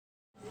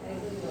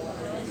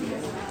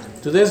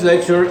Today's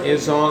lecture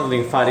is on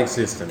lymphatic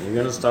system. We're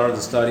going to start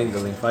studying the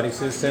lymphatic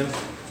system.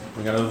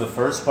 We're going to do the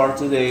first part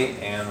today,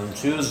 and on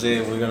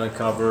Tuesday we're going to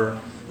cover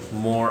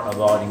more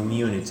about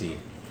immunity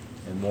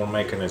and more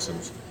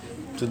mechanisms.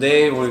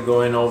 Today we're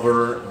going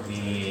over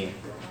the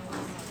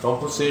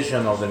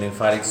composition of the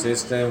lymphatic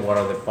system, what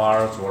are the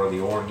parts, what are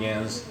the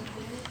organs,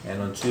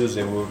 and on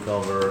Tuesday we'll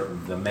cover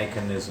the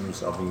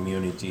mechanisms of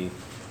immunity,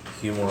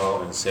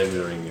 humoral and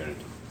cellular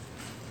immunity.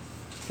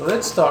 So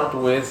let's start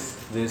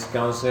with this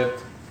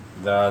concept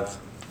that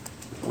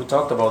we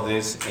talked about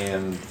this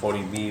in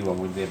 40B when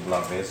we did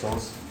blood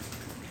vessels,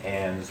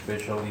 and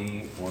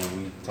especially when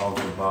we talked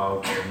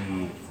about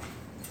the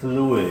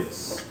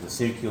fluids, the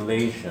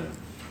circulation,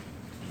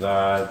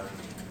 that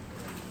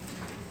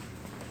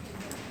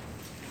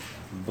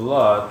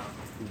blood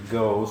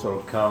goes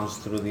or comes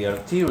through the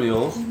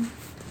arterioles,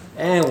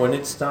 and when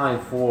it's time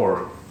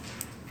for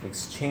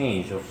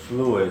exchange of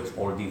fluids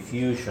or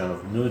diffusion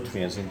of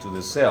nutrients into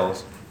the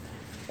cells,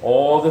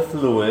 all the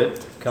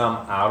fluid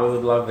come out of the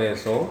blood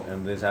vessel,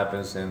 and this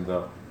happens in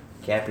the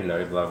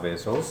capillary blood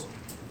vessels,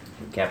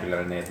 the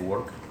capillary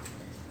network,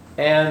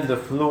 and the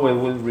fluid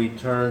will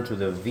return to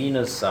the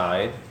venous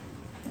side,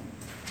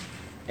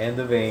 and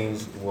the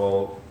veins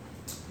will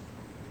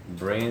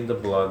bring the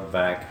blood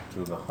back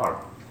to the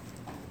heart.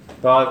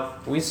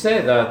 But we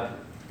say that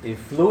if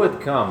fluid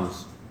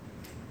comes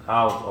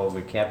out of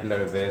the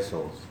capillary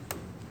vessels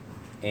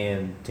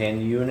in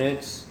 10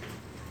 units,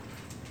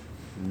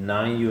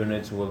 9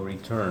 units will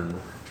return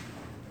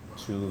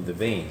to the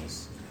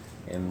veins,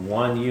 and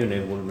 1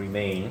 unit will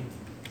remain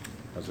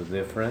as a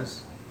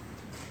difference,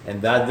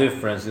 and that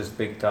difference is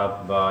picked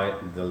up by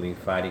the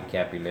lymphatic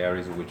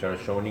capillaries, which are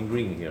shown in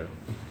green here.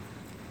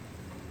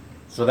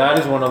 So that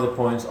is one of the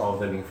points of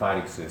the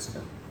lymphatic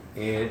system.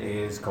 It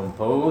is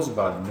composed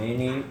by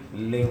many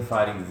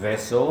lymphatic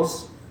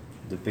vessels,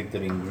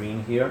 depicted in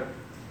green here,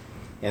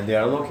 and they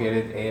are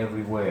located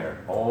everywhere,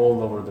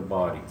 all over the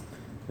body,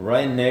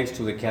 right next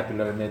to the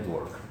capillary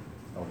network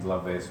of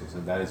blood vessels,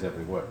 and that is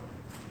everywhere.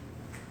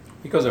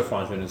 Because their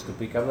function is to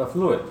pick up the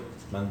fluid,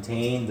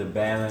 maintain the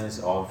balance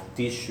of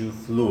tissue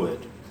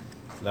fluid.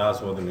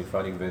 That's what the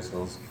lymphatic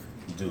vessels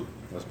do.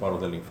 That's part of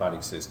the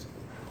lymphatic system.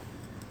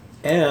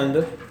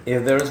 And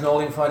if there is no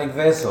lymphatic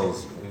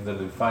vessels, if the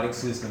lymphatic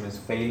system is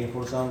failing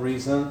for some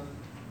reason,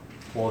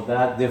 well,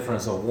 that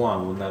difference of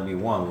 1 will not be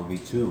 1, will be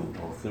 2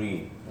 or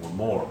 3 or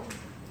more.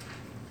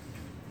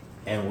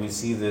 And we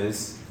see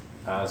this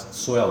as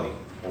swelling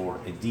or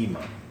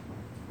edema.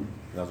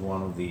 That's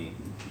one of the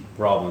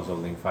problems of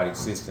the lymphatic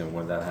system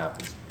when that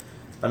happens.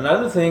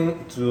 Another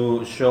thing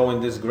to show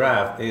in this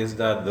graph is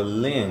that the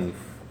lymph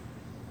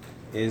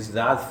is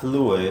that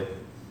fluid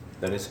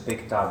that is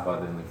picked up by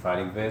the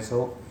lymphatic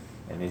vessel,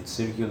 and it's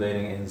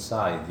circulating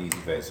inside these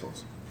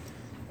vessels.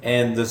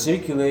 And the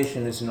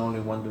circulation is in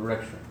only one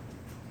direction.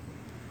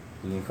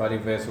 The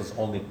lymphatic vessels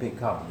only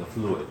pick up the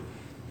fluid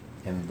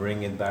and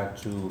bring it back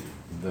to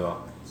the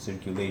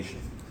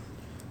circulation.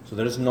 So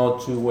there's no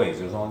two ways,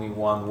 there's only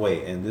one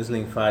way. And this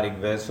lymphatic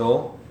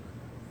vessel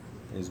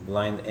is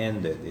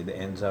blind-ended. It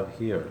ends up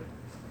here.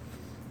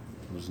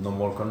 There's no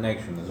more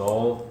connection. It's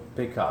all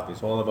pick up.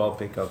 It's all about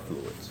pick up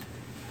fluids.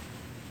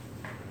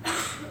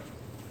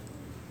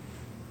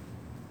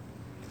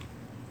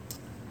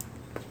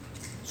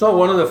 So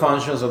one of the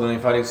functions of the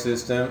lymphatic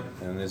system,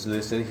 and it's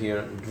listed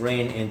here,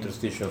 drain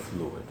interstitial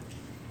fluid.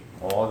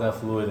 All that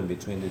fluid in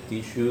between the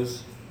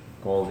tissues,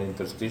 called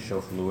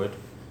interstitial fluid,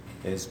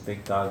 is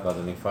picked up by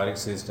the lymphatic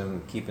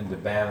system, keeping the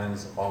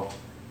balance of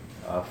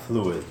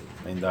fluid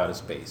in that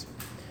space.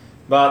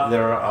 But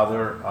there are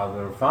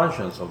other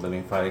functions of the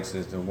lymphatic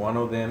system. One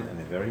of them, and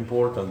a very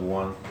important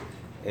one,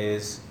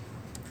 is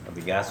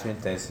the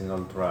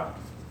gastrointestinal tract.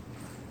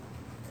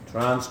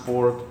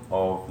 Transport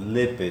of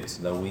lipids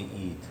that we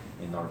eat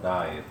in our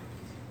diet.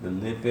 The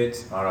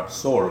lipids are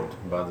absorbed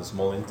by the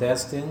small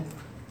intestine,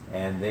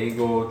 and they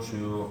go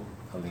to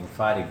a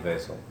lymphatic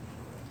vessel,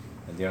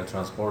 and they are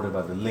transported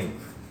by the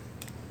lymph.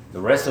 The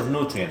rest of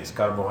nutrients,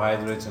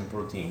 carbohydrates and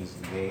proteins,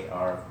 they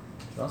are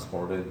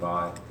transported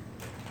by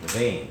the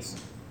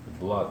veins, the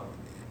blood.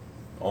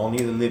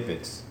 Only the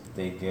lipids,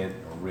 they get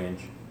or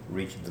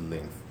reach the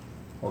lymph,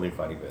 or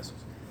lymphatic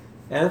vessels.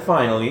 And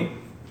finally,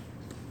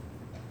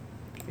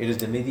 it is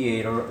the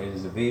mediator, it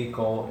is the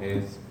vehicle,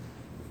 it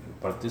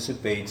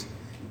participates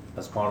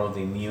as part of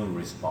the immune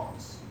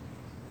response.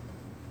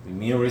 The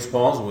immune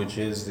response, which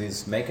is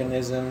these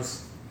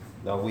mechanisms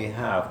that we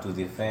have to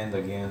defend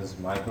against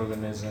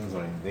microorganisms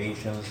or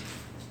invasions,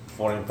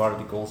 foreign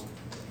particles,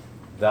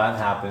 that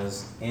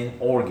happens in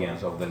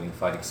organs of the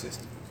lymphatic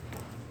system.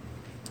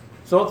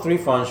 So three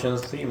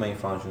main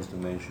functions to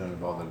mention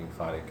about the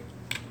lymphatic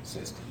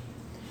system.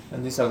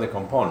 And these are the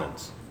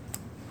components.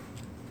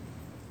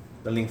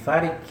 The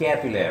lymphatic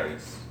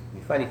capillaries.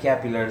 Lymphatic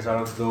capillaries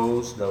are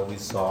those that we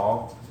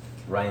saw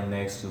right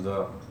next to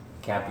the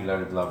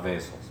capillary blood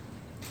vessels.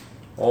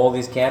 All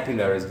these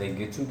capillaries, they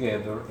get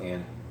together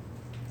in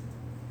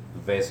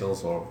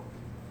vessels or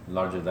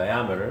larger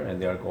diameter, and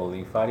they are called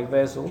lymphatic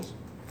vessels.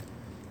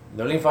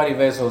 The lymphatic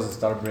vessels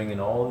start bringing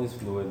all this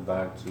fluid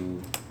back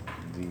to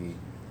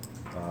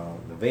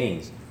the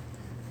veins.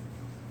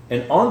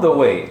 And on the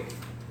way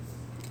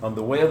of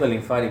the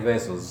lymphatic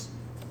vessels,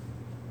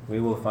 we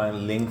will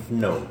find lymph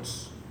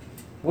nodes,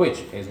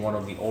 which is one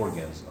of the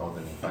organs of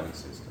the lymphatic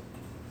system,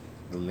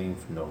 the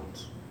lymph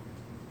nodes.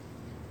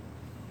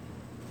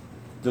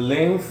 The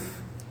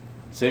lymph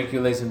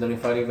circulates in the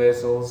lymphatic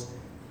vessels.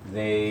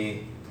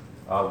 The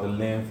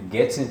lymph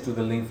gets into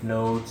the lymph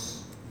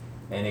nodes,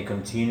 and it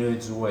continues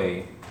its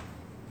way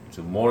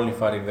to more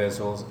lymphatic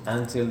vessels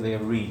until they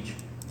reach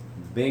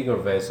bigger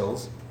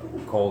vessels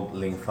called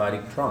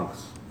lymphatic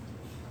trunks.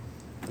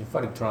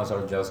 Lymphatic trunks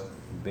are just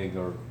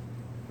bigger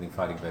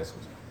lymphatic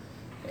vessels.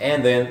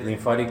 And then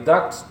lymphatic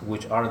ducts,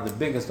 which are the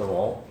biggest of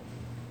all,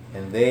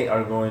 and they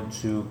are going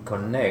to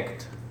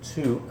connect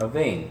to a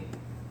vein.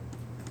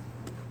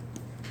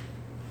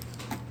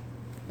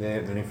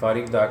 The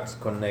lymphatic ducts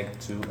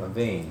connect to a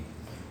vein.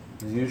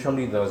 It's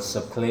usually the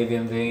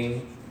subclavian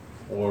vein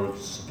or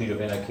superior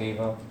vena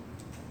cava,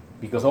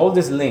 because all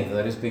this lymph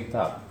that is picked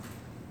up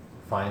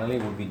finally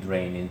will be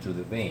drained into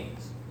the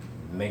veins,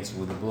 mixed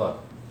with the blood.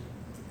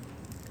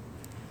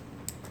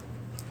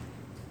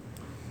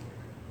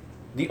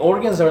 The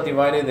organs are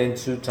divided in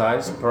two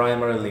types: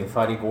 primary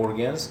lymphatic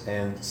organs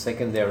and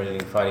secondary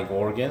lymphatic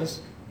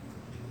organs,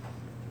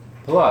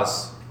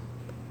 plus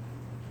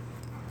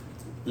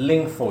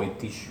lymphoid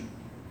tissue.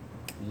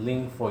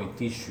 Lymphoid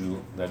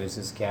tissue that is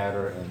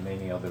scattered in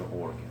many other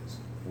organs.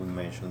 We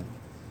mentioned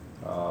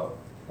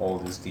all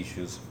these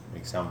tissues,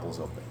 examples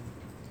of them.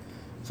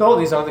 So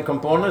these are the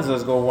components.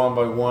 Let's go one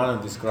by one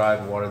and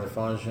describe what are the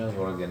functions,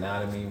 what are the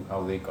anatomy,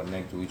 how they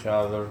connect to each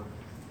other,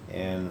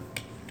 and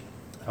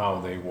how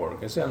they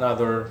work. It's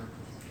another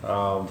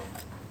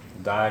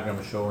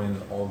diagram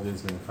showing all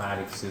this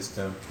lymphatic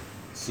system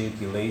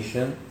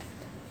circulation.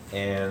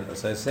 And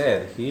as I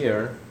said,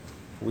 here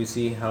we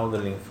see how the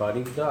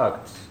lymphatic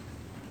ducts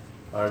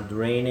are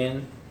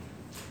draining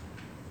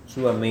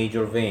to a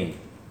major vein.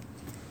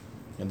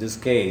 In this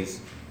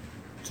case,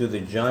 to the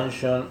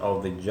junction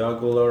of the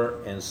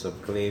jugular and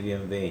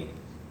subclavian veins.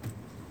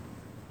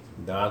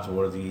 That's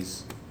where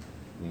these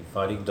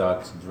lymphatic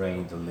ducts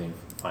drain the lymph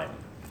finally.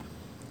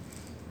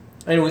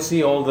 And we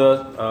see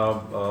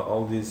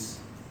all these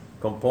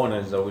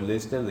components that we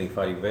listed: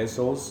 lymphatic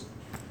vessels.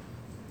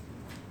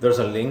 There's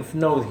a lymph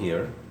node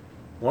here.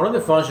 One of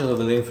the functions of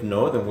the lymph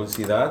node, and we'll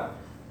see that,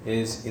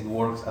 is it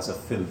works as a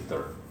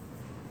filter.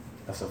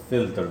 As a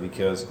filter,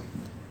 because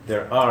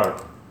there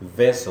are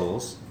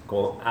vessels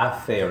called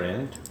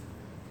afferent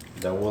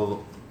that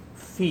will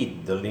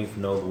feed the lymph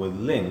node with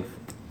lymph.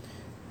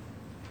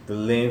 The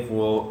lymph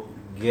will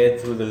get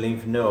through the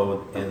lymph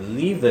node and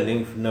leave the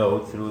lymph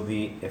node through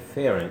the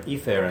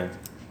efferent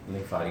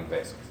lymphatic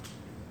vessels.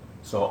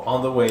 So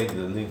on the way, the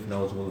lymph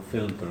nodes will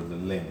filter the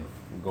lymph,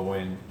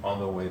 going on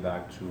the way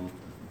back to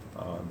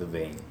the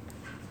vein.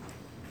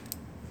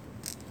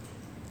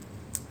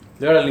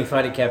 There are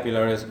lymphatic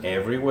capillaries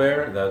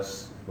everywhere.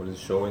 That's what is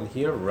showing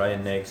here,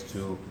 right next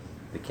to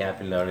the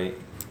capillary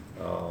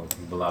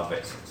blood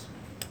vessels.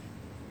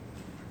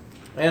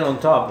 And on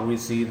top, we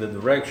see the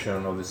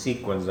direction of the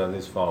sequence that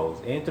this follows.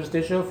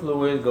 Interstitial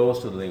fluid goes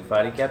to the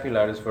lymphatic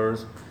capillaries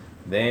first,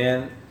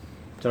 then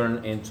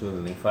turn into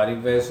the lymphatic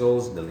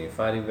vessels. The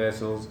lymphatic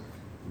vessels,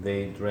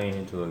 they drain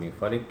into the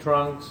lymphatic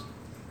trunks,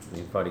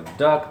 lymphatic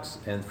ducts,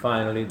 and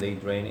finally they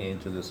drain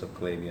into the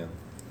subclavian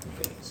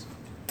veins.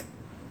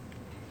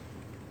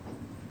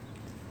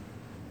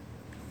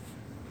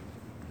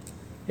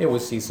 Here we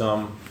see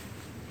some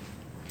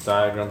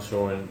diagrams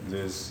showing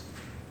this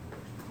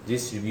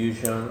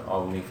distribution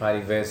of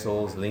lymphatic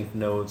vessels, lymph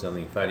nodes, and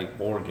lymphatic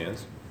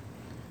organs.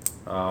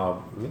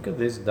 Look at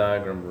this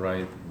diagram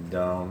right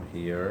down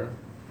here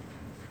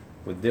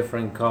with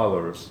different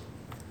colors,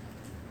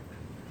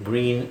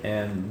 green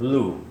and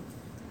blue.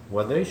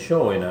 What they're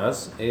showing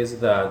us is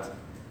that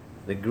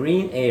the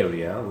green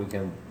area, we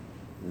can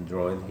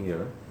draw it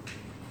here,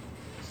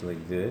 it's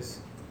like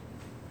this.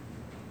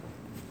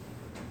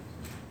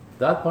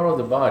 That part of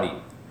the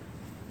body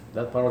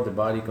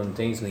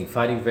contains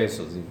lymphatic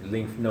vessels,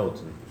 lymph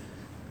nodes,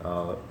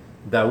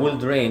 that will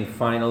drain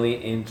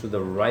finally into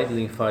the right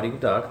lymphatic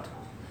duct,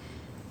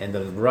 and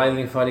the right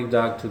lymphatic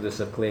duct to the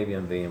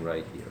subclavian vein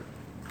right here.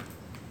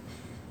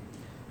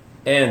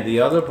 And the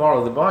other part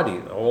of the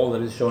body, all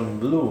that is shown in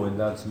blue in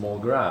that small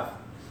graph,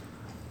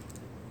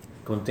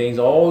 contains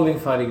all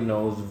lymphatic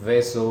nodes,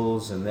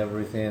 vessels, and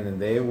everything, and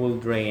they will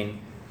drain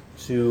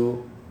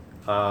to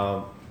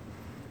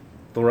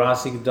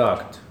thoracic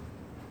duct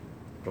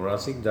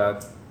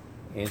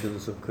into the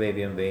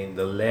subclavian vein,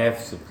 the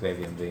left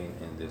subclavian vein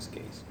in this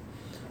case.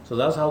 So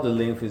that's how the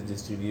lymph is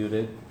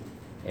distributed,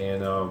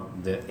 and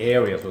the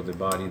areas of the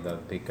body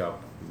that pick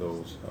up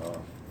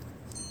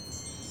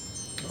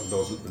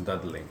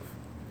that lymph.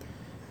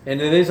 And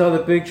in this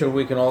other picture,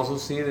 we can also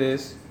see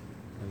this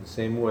in the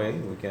same way.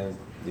 We can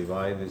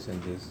divide this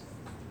in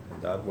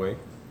that way.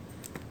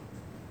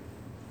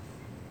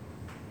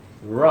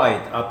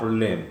 Right upper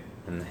limb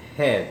and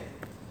head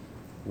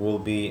will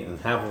be, and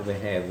half of the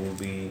head will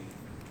be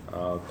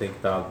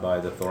taken out by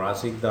the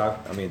thoracic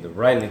duct, the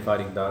right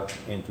lymphatic duct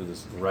into the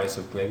right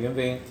subclavian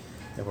vein,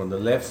 and from the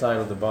left side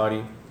of the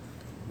body,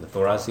 the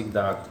thoracic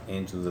duct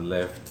into the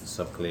left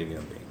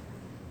subclavian vein.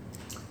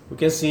 We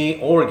can see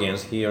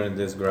organs here in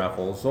this graph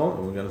also.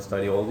 We're going to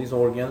study all these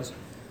organs.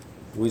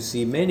 We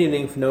see many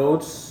lymph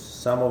nodes.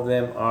 Some of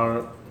them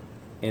are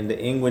in the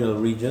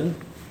inguinal region,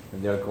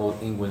 and they are called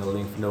inguinal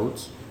lymph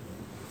nodes.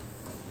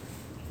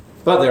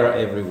 But they are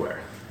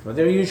everywhere. But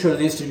they're usually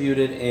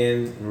distributed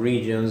in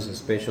regions,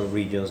 special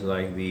regions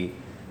like the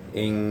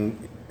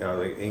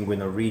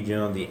inguinal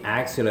region, the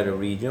axillary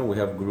region. We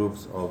have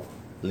groups of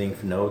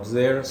lymph nodes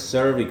there,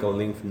 cervical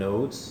lymph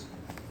nodes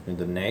in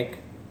the neck.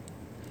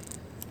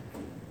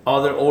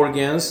 Other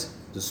organs,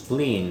 the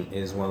spleen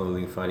is one of the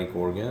lymphatic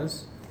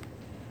organs.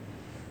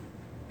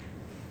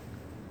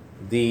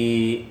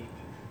 The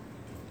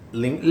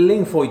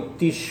lymphoid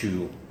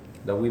tissue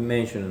that we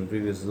mentioned in the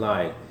previous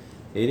slide,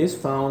 it is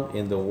found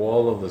in the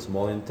wall of the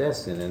small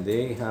intestine, and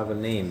they have a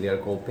name. They are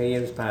called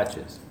Peyer's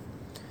patches.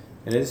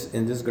 And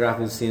in this graph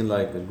is seen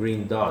like the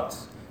green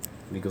dots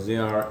because they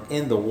are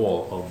in the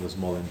wall of the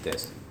small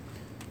intestine.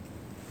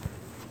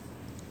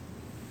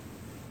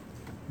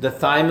 The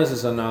thymus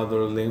is another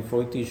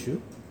lymphoid tissue.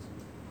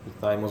 The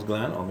thymus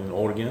gland,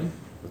 organ,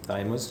 the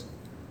thymus.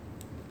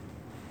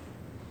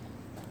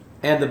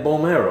 And the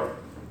bone marrow.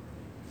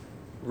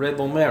 Red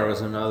bone marrow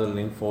is another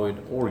lymphoid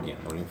organ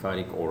or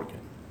lymphatic organ.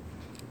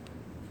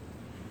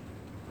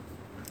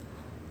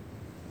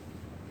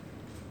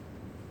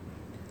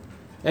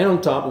 And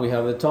on top we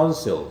have the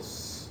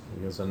tonsils.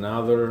 It's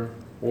another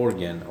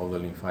organ of the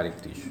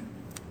lymphatic tissue.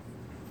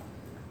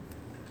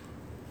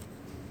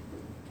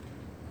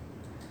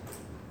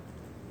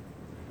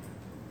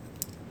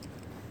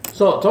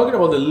 So talking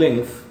about the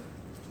lymph,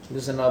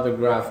 this is another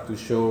graph to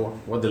show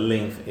what the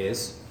lymph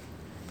is.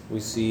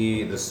 We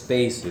see the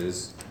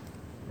spaces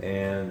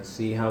and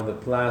see how the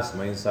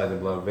plasma inside the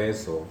blood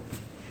vessel,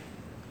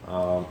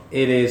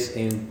 it is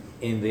in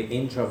the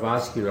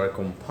intravascular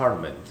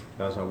compartment.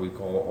 That's what we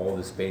call all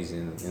the space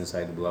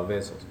inside the blood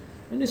vessels.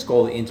 And it's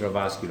called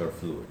intravascular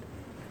fluid.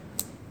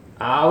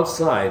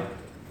 Outside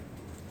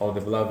of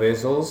the blood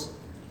vessels,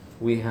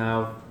 we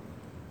have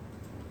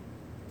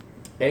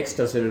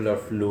extracellular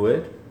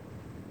fluid,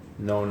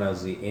 known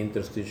as the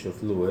interstitial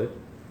fluid,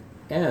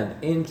 and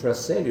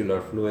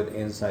intracellular fluid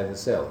inside the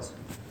cells.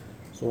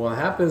 So what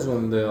happens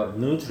when the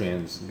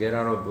nutrients get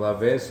out of blood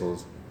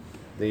vessels,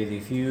 they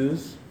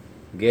diffuse,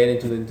 get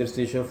into the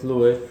interstitial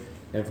fluid,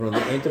 and from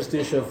the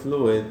interstitial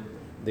fluid,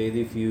 they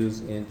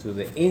diffuse into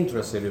the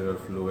intracellular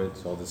fluid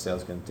so the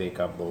cells can take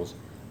up those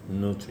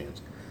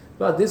nutrients.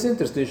 But this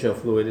interstitial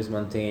fluid is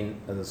maintained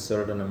at a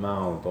certain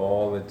amount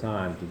all the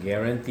time to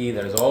guarantee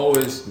there's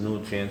always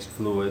nutrients,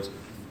 fluids,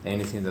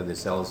 anything that the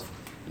cells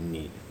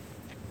need.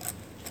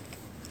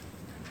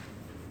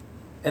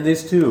 And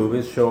this tube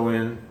is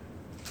showing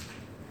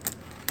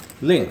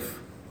lymph.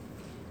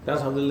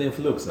 That's how the lymph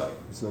looks like.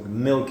 It's like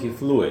milky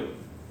fluid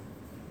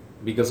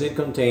because it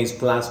contains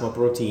plasma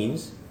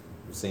proteins,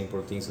 the same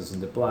proteins as in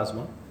the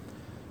plasma.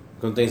 It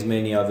contains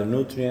many other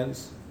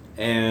nutrients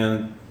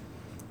and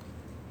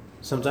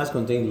sometimes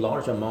contains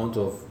large amount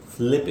of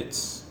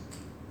lipids,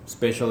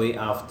 especially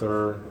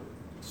after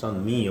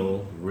some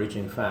meal rich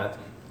in fat.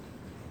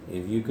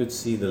 If you could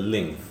see the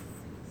lymph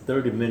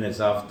 30 minutes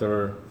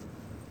after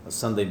a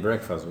Sunday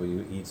breakfast where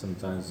you eat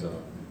sometimes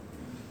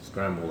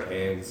scrambled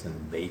eggs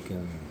and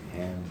bacon and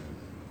ham,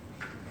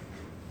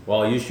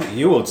 well,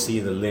 you will see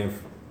the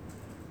lymph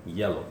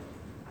yellow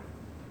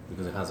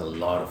because it has a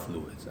lot of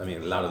fluids, a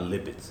lot of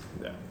lipids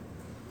there.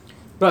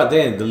 But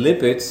then the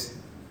lipids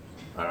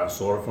are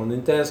absorbed from the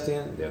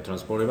intestine, they are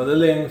transported by the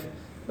lymph,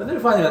 but then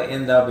finally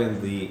end up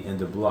in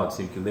the blood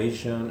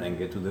circulation and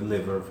get to the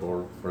liver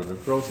for further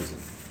processing.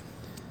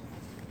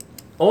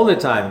 All the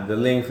time the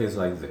lymph is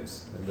like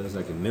this. There's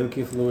like a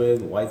milky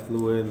fluid, white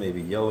fluid,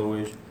 maybe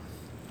yellowish.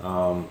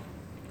 And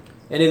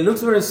it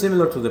looks very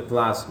similar to the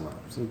plasma.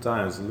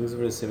 Sometimes it looks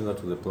very similar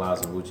to the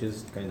plasma, which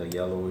is kind of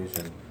yellowish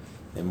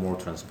and more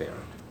transparent.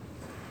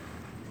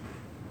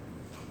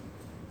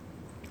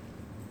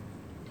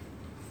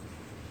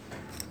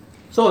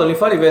 So the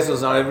lymphatic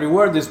vessels are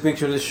everywhere. This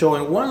picture is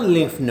showing one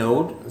lymph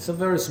node. It's a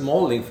very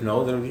small lymph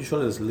node.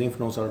 Usually the lymph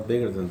nodes are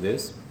bigger than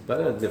this, but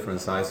they're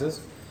different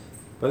sizes.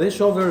 But they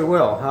show very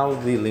well how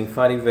the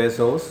lymphatic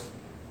vessels,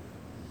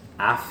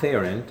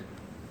 afferent,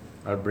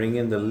 are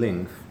bringing the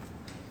lymph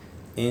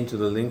into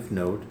the lymph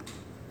node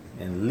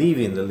and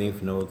leaving the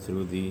lymph node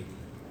through the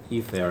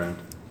efferent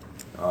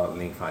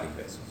lymphatic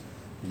vessels.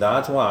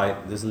 That's why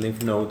these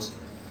lymph nodes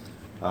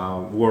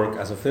work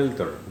as a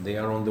filter. They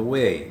are on the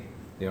way.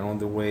 They are on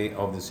the way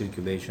of the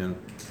circulation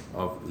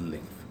of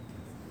lymph.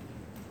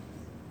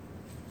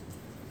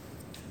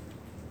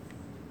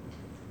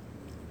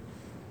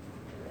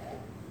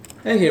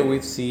 And here we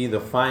see the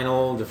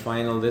final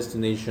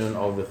destination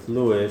of the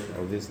fluid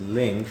of this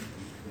lymph.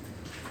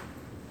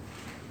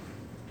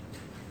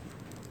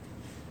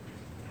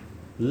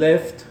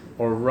 Left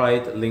or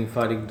right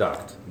lymphatic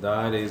duct.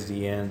 That is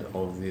the end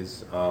of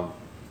this of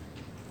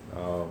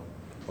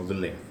the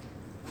lymph.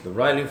 The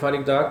right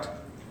lymphatic duct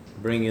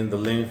bring in the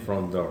lymph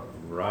from the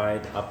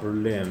right upper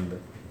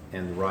limb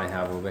and right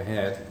half of the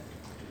head,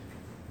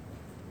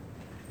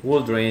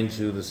 will drain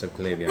to the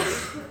subclavian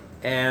vein.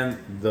 And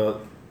the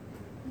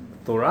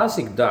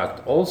thoracic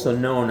duct, also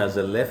known as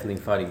the left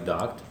lymphatic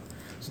duct.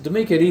 So to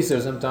make it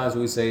easier, sometimes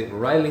we say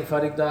right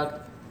lymphatic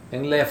duct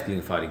and left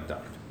lymphatic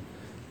duct.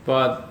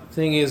 But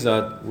thing is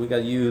that we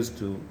got used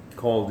to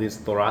call this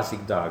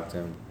thoracic duct,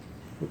 and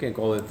we can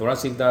call it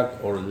thoracic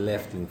duct or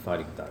left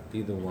lymphatic duct.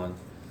 Either one,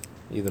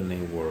 either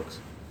name works.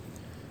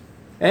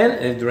 And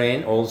it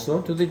drains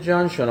also to the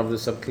junction of the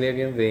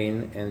subclavian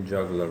vein and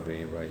jugular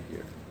vein right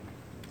here.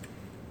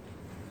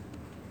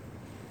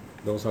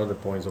 Those are the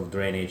points of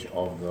drainage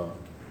of the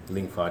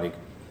lymphatic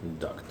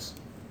ducts.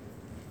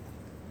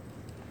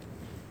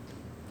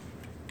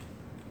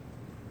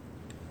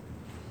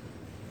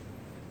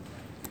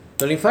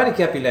 The lymphatic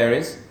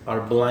capillaries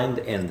are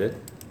blind-ended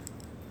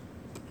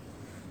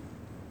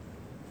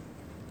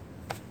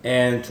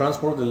and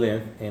transport the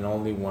lymph in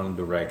only one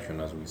direction,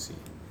 as we see.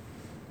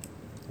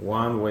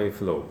 One-way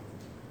flow.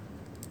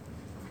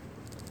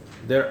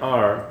 There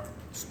are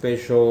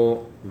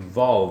special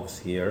valves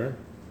here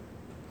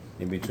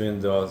in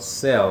between the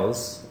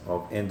cells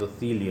of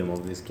endothelium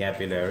of these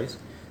capillaries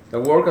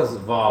that work as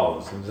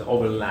valves and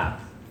overlap.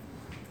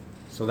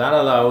 So that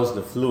allows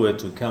the fluid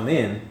to come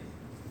in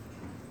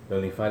the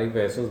lymphatic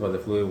vessels, but the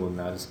fluid will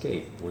not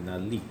escape, will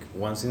not leak.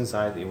 Once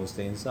inside, it will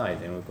stay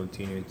inside and will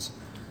continue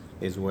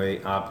its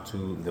way up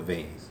to the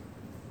veins.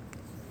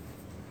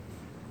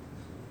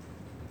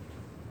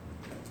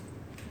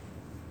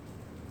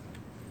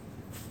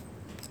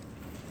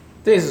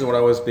 This is what I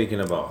was speaking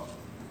about.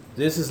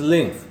 This is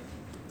lymph.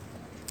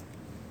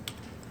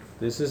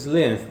 This is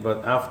lymph,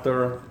 but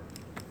after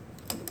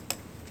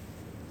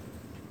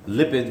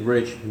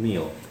lipid-rich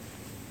meal.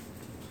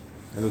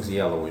 It looks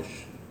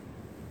yellowish,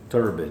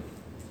 turbid,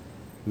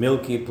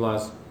 milky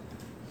plus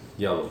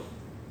yellow.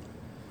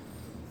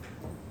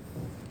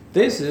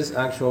 This is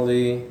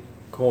actually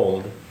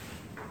called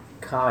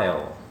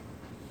chyle.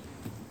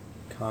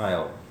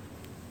 Chyle.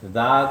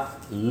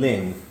 That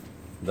lymph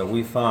that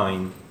we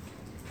find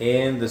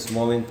in the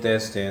small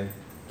intestine,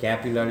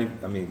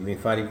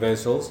 lymphatic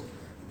vessels,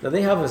 that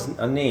they have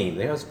a name,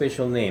 they have a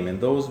special name,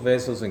 and those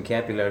vessels and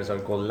capillaries are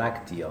called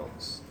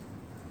lacteals.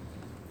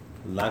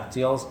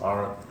 Lacteals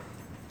are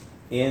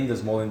in the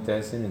small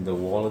intestine, in the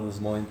wall of the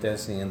small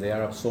intestine, and they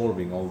are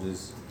absorbing all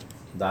these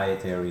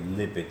dietary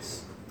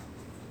lipids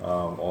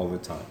all the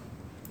time.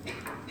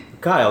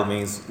 Chyle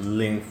means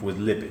lymph with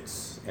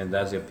lipids, and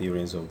that's the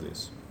appearance of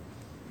this.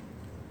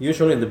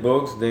 Usually in the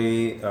books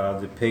they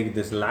depict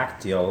these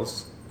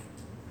lacteals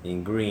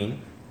in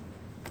green,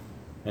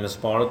 and as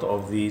part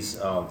of these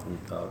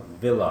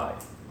villi,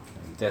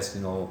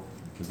 intestinal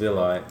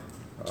villi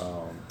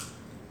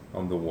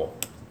on the wall.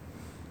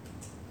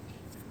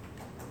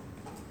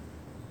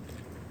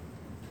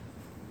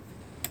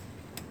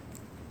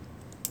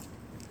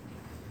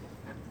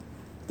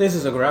 This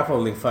is a graph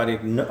of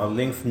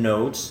lymph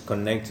nodes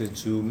connected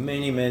to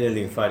many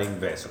lymphatic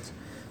vessels.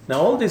 Now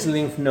all these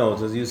lymph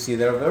nodes, as you see,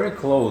 they're very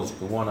close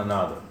to one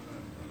another.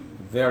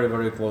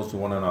 Very close to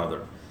one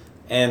another.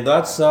 And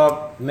that's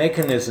a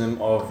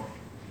mechanism of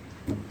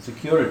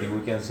security,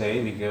 we can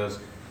say, because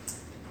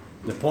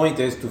the point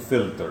is to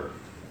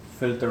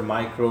filter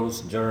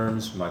microbes,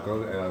 germs,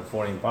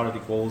 foreign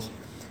particles,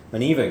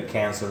 and even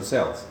cancer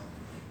cells.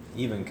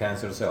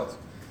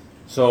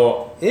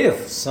 So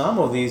if some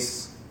of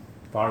these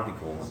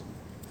particles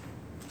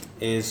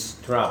is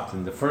trapped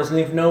in the first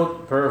lymph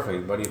node,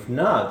 perfect. But if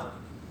not,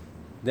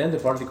 then the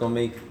particle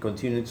may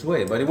continue its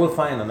way, but it will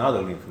find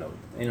another lymph node,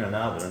 and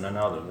another.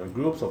 There are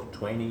groups of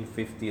 20,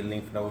 50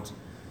 lymph nodes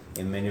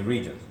in many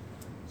regions.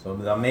 So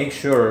that makes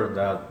sure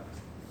that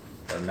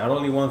not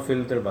only one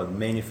filter, but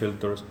many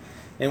filters.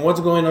 And what's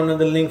going on in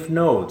the lymph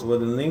nodes? Well,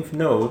 the lymph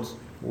nodes,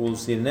 we'll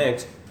see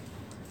next,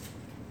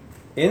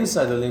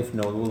 inside the lymph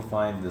node, we'll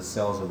find the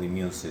cells of the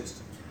immune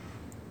system.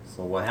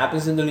 So what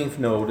happens in the lymph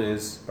node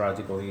is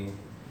practically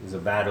a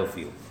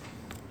battlefield.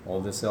 All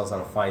the cells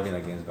are fighting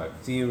against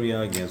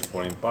bacteria, against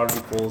foreign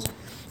particles,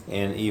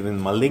 and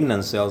even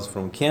malignant cells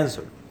from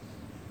cancer.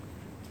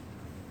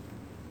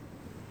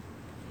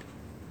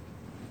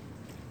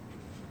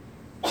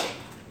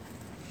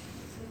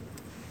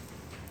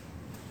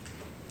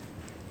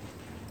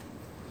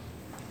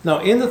 Now,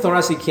 in the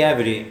thoracic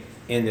cavity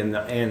and in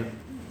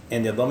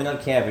the abdominal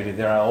cavity,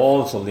 there are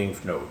also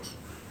lymph nodes.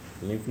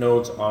 Lymph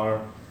nodes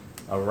are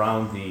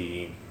around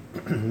the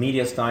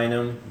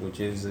mediastinum, which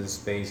is the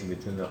space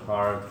between the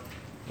heart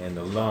and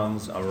the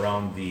lungs,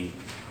 around the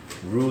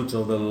roots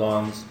of the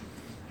lungs.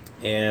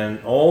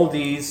 And all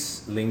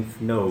these lymph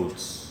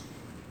nodes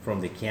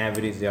from the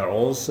cavities, they are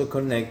also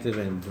connected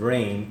and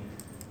drain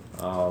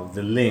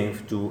the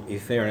lymph to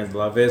efferent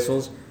blood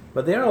vessels,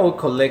 but they are all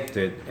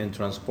collected and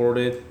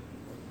transported.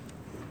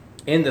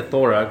 In the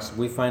thorax,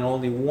 we find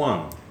only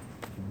one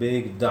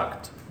big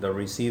duct that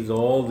receives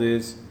all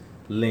this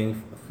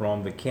lymph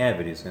from the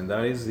cavities, and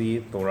that is the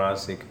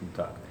thoracic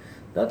duct.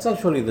 That's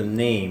actually the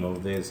name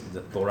of this,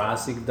 the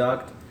thoracic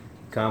duct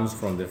comes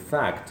from the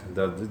fact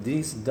that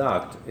this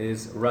duct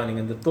is running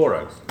in the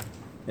thorax,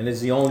 and it's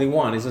the only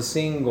one. It's a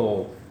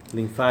single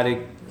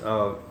lymphatic,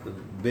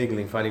 big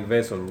lymphatic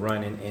vessel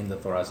running in the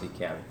thoracic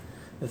cavity.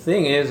 The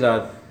thing is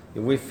that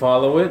if we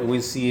follow it,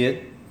 we see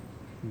it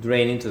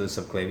draining to the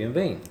subclavian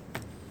vein,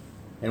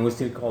 and we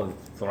still call it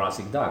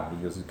thoracic duct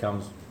because it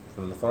comes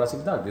from the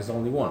thoracic duct. There's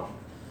only one.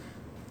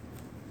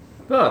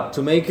 But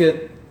to make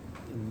it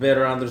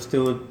better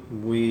understood,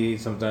 we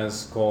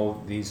sometimes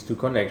call these two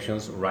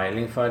connections right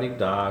lymphatic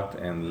duct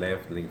and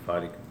left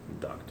lymphatic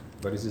duct.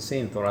 But it's the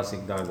same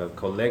thoracic duct that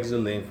collects the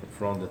lymph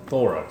from the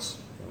thorax,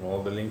 from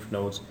all the lymph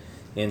nodes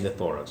in the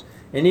thorax.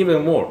 And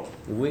even more,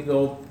 if we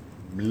go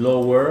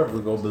lower,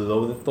 we go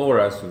below the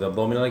thorax to the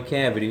abdominal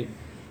cavity,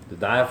 the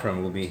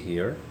diaphragm will be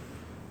here.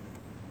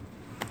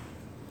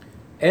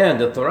 And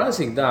the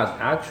thoracic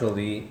duct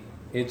actually,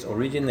 it's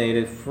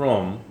originated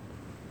from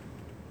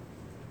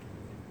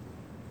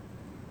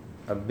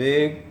a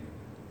big,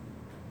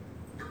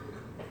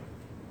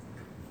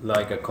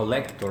 like a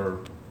collector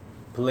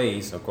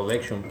place, a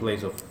collection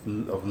place of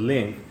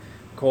lymph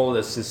called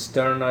a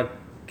cisterna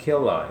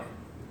chyli.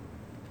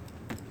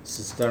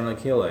 Cisterna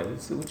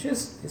chyli, which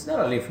is, it's not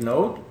a lymph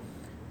node,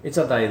 it's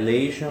a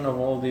dilation of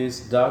all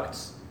these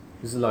ducts.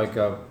 It's like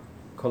a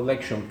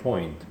collection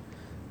point.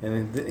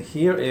 And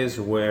here is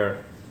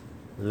where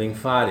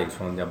lymphatics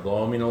from the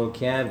abdominal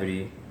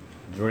cavity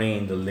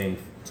drain the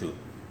lymph to.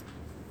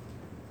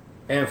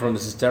 And from the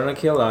cisterna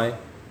chyli,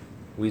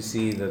 we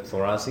see the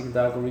thoracic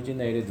duct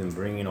originated and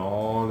bringing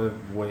all the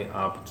way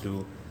up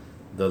to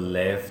the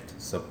left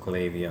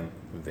subclavian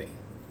vein.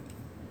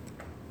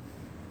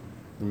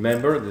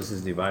 Remember, this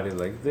is divided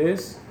like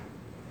this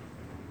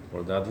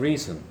for that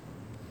reason,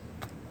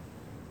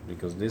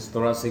 because this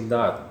thoracic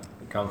duct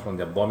comes from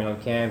the abdominal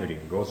cavity,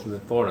 goes through the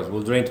thorax,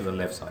 will drain to the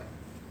left side.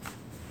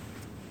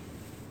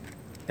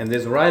 And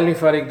this right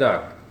lymphatic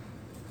duct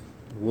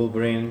will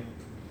bring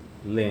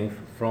lymph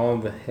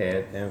from the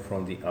head and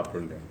from the upper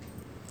limb,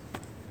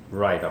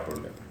 right upper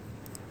limb.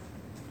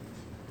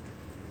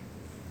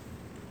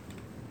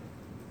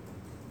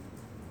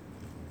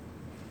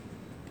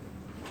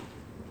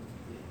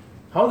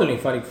 How the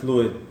lymphatic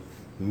fluid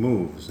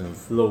moves and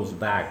flows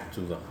back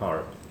to the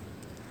heart,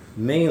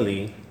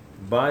 mainly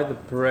by the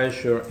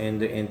pressure in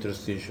the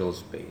interstitial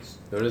space.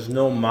 There is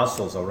no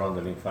muscles around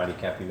the lymphatic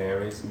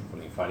capillaries,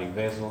 lymphatic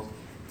vessels.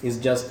 It's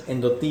just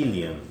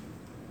endothelium.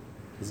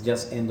 It's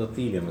just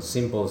endothelium, a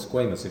simple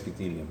squamous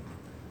epithelium.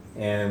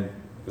 And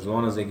as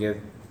long as they get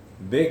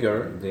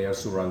bigger, they are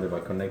surrounded by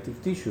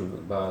connective tissue,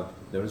 but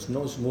there is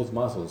no smooth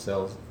muscle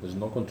cells. There's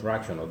no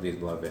contraction of these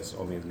blood vessels,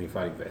 of these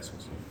lymphatic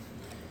vessels.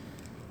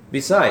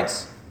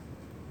 Besides,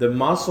 the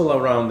muscle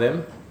around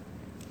them,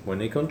 when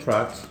they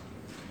contract,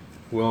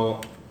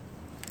 will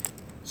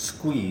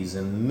squeeze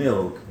and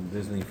milk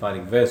these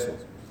lymphatic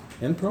vessels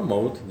and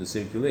promote the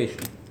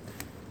circulation.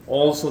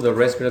 Also, the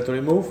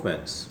respiratory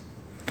movements.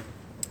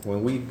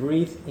 When we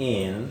breathe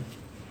in,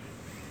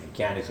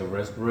 mechanics of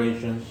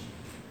respiration,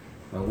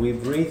 when we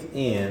breathe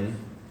in,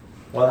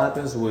 what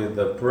happens with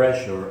the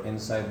pressure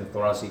inside the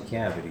thoracic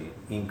cavity?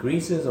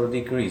 Increases or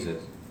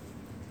decreases?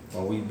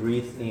 When we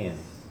breathe in,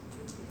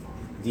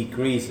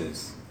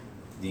 decreases.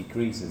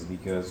 Decreases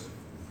because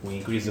we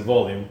increase the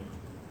volume,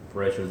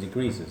 pressure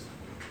decreases.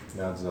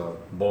 That's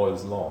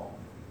Boyle's law.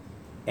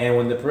 And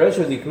when the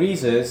pressure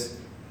decreases,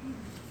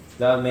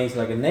 that makes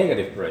like a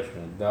negative pressure.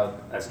 That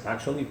is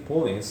actually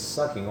pulling,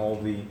 sucking all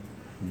the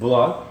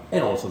blood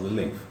and also the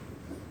lymph.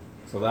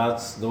 So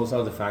those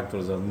are the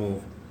factors that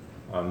move,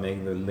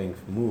 make the lymph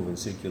move and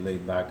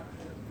circulate back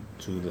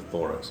to the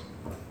thorax.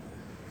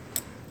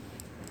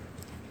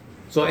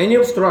 So any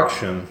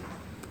obstruction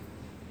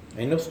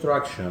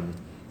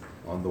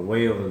on the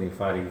way of the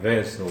lymphatic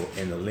vessel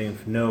and the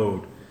lymph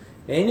node,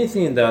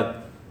 anything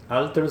that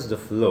alters the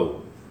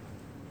flow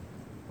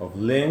of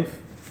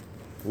lymph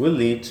will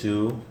lead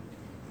to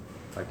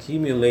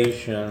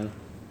accumulation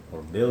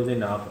or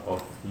building up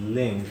of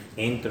lymph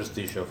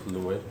interstitial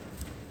fluid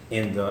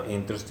in the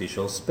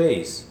interstitial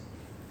space.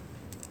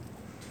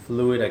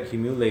 Fluid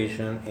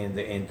accumulation in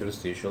the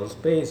interstitial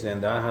space,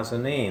 and that has a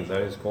name,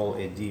 that is called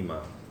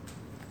edema.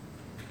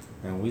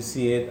 And we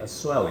see it as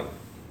swelling.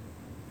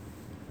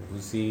 We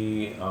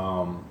see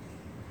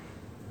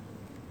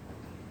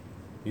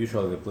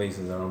usually the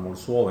places that are more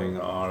swollen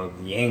are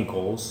the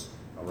ankles,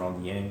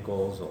 around the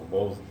ankles, or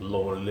both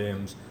lower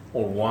limbs,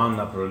 or one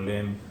upper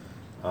limb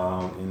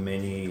in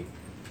many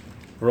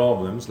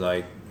problems,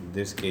 like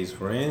this case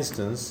for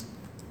instance.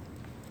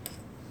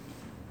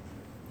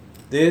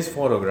 This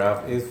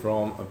photograph is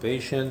from a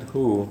patient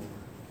who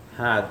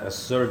had a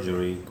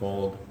surgery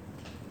called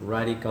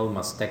radical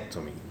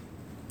mastectomy,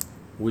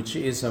 which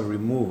is a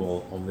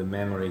removal of the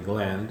mammary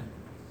gland,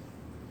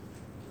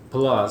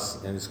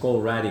 plus, and it's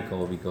called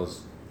radical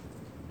because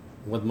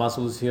what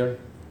muscle is here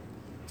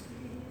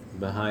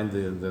behind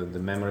the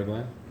mammary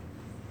gland?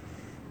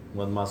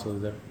 What muscle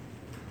is there?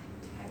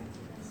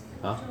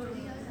 Huh?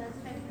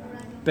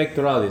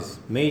 Pectoralis,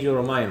 major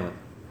or minor?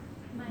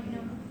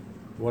 Minor.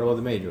 What about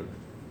the major?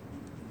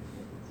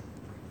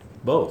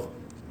 Both.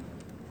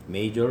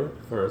 major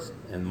first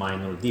and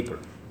minor deeper.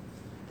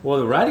 Well,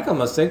 the radical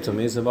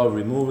mastectomy is about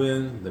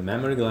removing the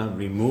mammary gland,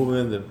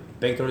 removing the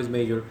pectoralis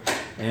major,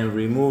 and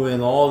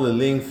removing all the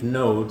lymph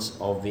nodes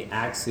of the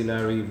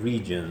axillary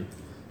region,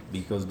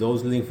 because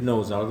those lymph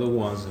nodes are the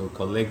ones who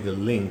collect the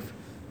lymph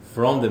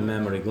from the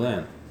mammary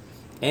gland.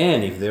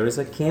 And if there is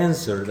a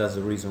cancer, that's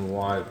the reason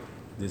why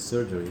this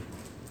surgery,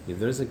 if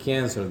there is a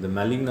cancer, the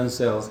malignant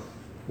cells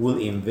will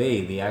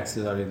invade the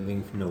axillary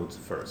lymph nodes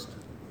first.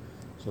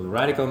 So the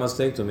radical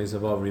mastectomy is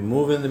about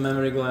removing the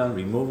mammary gland,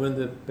 removing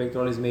the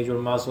pectoralis major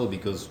muscle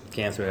because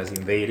cancer has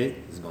invaded,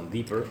 it's gone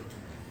deeper,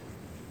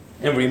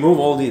 and remove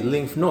all the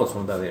lymph nodes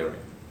from that area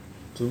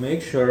to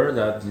make sure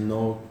that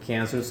no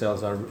cancer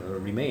cells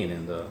remain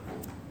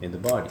in the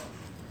body.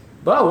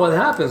 But what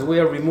happens? We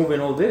are removing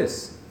all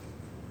this.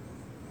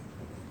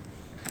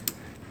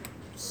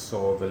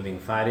 So the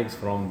lymphatics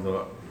from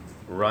the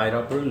right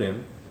upper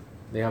limb,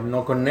 they have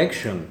no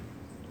connection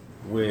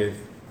with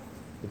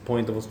the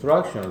point of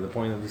obstruction, or the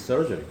point of the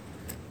surgery.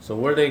 So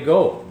where they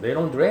go? They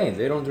don't drain.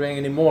 They don't drain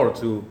anymore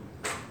to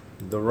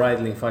the right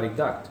lymphatic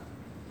duct.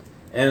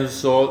 And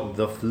so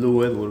the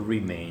fluid will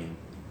remain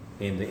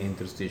in the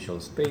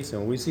interstitial space.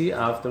 And we see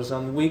after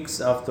some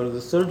weeks after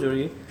the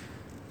surgery,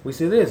 we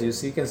see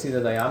this. You can see the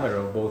diameter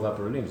of both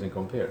upper limbs and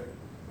compare.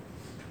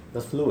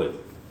 That's fluid.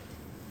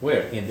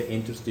 Where? In the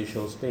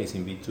interstitial space,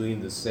 in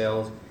between the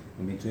cells,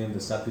 in between the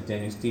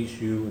subcutaneous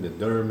tissue, the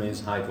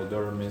dermis,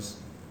 hypodermis,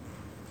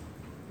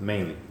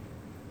 mainly.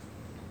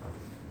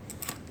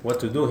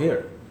 What to do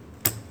here?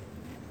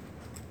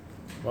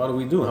 What do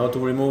we do? How to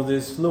remove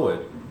this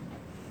fluid?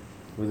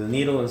 With a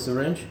needle and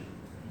syringe?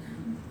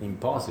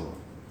 Impossible.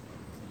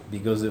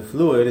 Because the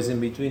fluid is in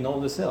between all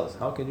the cells.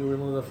 How can you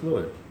remove the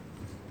fluid?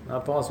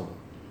 Not possible.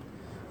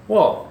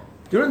 Well,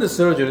 during the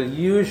surgery,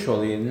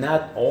 usually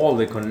not all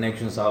the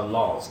connections are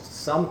lost.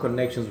 Some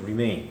connections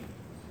remain.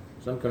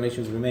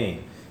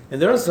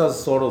 And there are some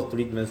sort of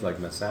treatments like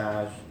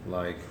massage,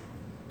 like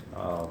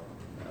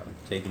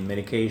taking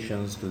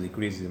medications to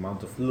decrease the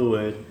amount of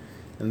fluid.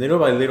 And little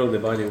by little, the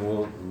body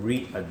will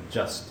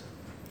readjust.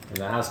 And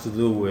that has to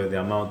do with the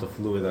amount of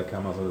fluid that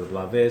comes out of the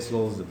blood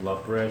vessels, the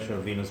blood pressure,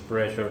 venous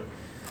pressure.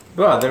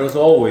 But there is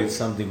always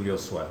some degree of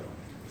swelling.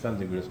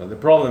 The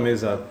problem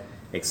is that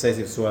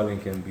excessive swelling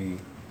can be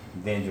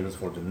dangerous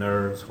for the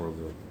nerves, for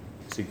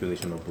the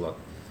circulation of blood.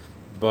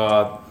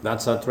 But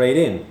that's a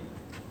trade-in.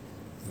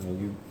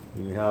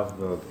 You have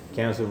the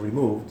cancer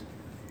removed,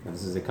 and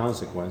this is the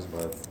consequence,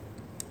 but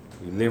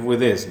you live with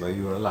this, but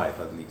you're alive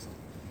at least.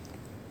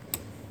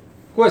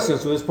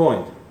 Questions to this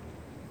point?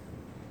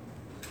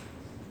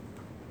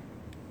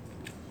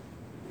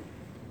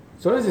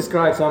 So let's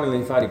describe some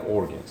lymphatic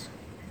organs.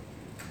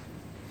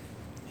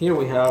 Here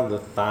we have the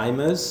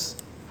thymus,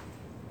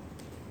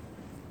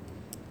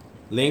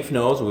 lymph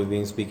nodes, we've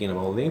been speaking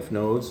about lymph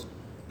nodes,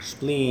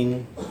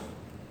 spleen,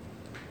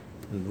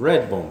 and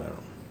red bone marrow.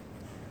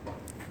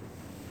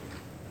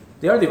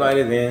 They are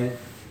divided in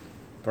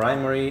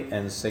primary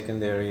and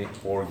secondary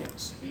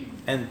organs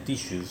and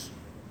tissues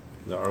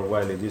that are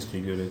widely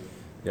distributed.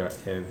 They are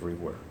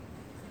everywhere.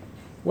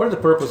 What the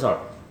purpose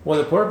are? Well,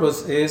 the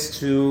purpose is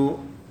to,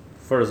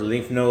 first,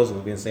 lymph nodes,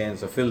 we've been saying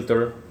it's a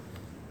filter,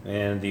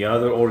 and the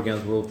other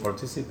organs will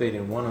participate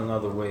in one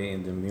another way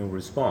in the immune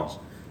response.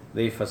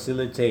 They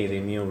facilitate the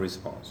immune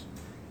response.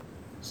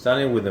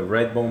 Starting with the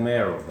red bone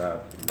marrow,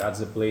 that's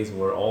the place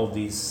where all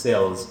these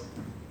cells,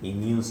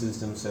 immune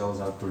system cells,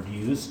 are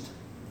produced.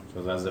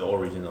 So that's the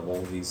origin of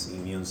all these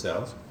immune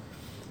cells.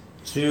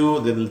 To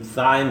the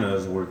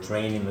thymus, where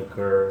training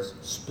occurs,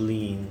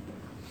 spleen,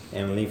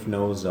 and lymph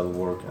nodes that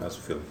work as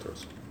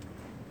filters.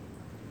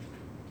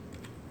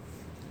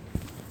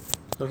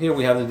 So here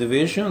we have the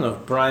division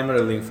of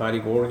primary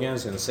lymphatic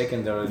organs and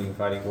secondary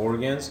lymphatic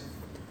organs.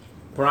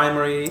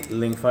 Primary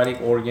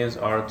lymphatic organs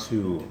are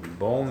two: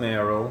 bone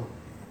marrow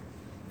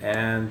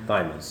and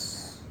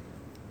thymus.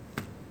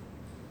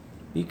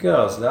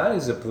 Because that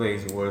is the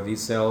place where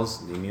these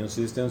cells, the immune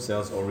system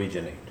cells,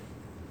 originate.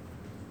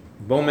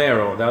 Bone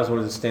marrow, that's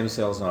where the stem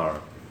cells are.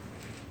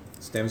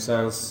 Stem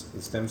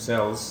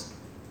cells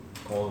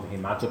called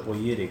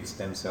hematopoietic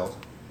stem cells.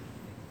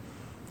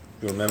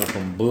 If you remember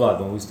from blood,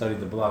 when we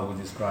studied the blood,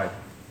 we described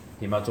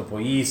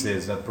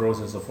hematopoiesis, that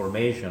process of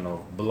formation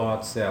of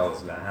blood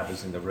cells that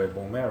happens in the red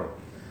bone marrow.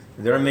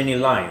 There are many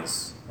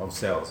lines of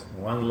cells.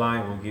 One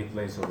line will give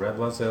place to red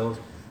blood cells,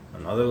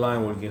 another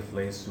line will give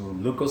place to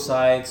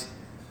leukocytes,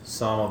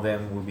 some of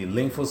them will be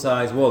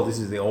lymphocytes. Well, this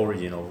is the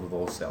origin of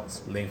those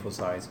cells.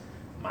 Lymphocytes,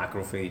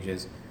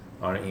 macrophages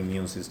are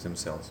immune system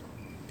cells.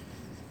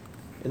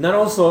 And then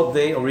also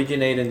they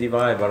originate and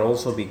divide, but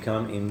also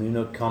become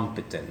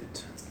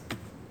immunocompetent.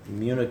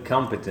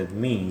 Immunocompetent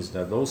means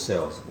that those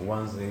cells,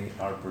 once they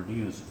are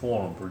produced,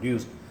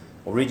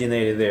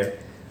 originated there,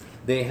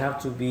 they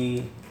have to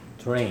be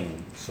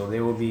trained. So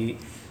they will be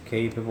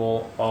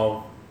capable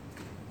of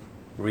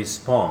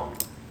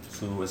respond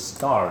to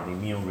start the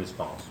immune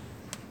response.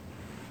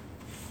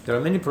 There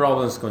are many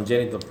problems,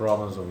 congenital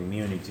problems of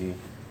immunity,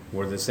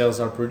 where the cells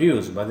are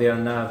produced, but they are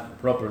not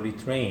properly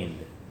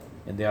trained,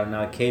 and they are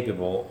not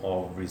capable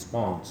of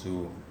respond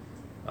to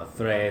a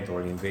threat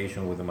or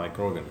invasion with the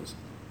microorganism.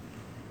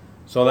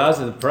 So that's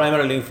the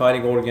primary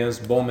lymphatic organs,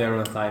 bone marrow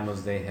and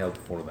thymus, they help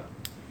for that.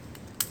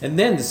 And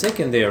then the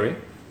secondary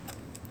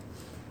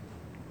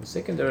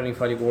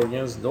lymphatic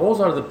organs, those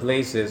are the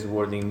places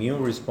where the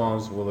immune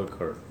response will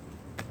occur.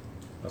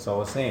 As I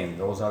was saying,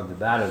 those are the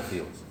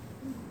battlefields.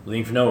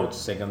 Lymph nodes,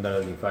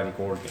 secondary lymphatic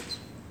organs.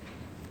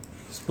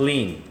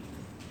 Spleen,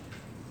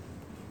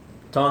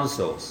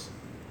 tonsils,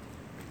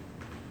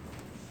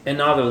 and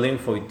other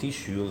lymphoid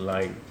tissue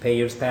like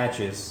Peyer's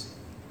patches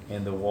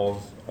in the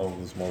walls of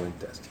the small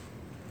intestine.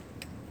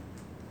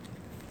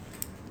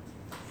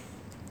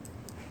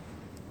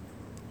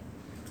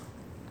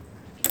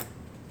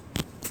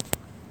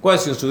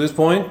 Questions to this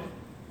point?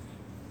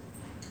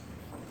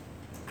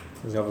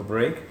 Let's have a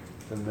break,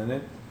 10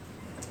 minutes.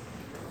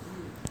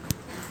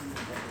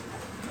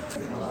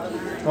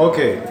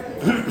 Okay.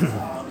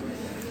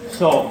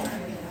 So,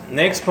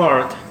 next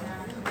part,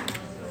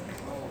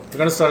 we're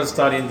going to start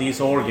studying these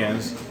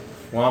organs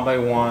one by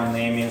one,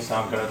 naming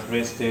some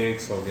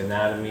characteristics of the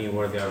anatomy,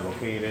 where they are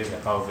located,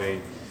 how they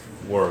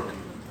work.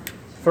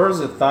 First,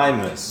 the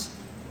thymus.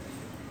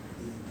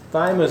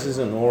 Thymus is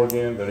an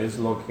organ that is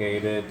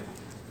located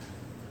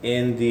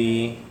in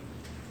the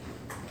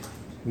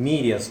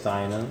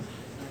mediastinum,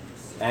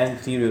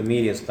 anterior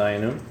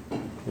mediastinum,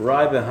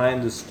 right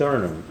behind the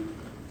sternum.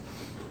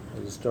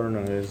 The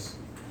sternum is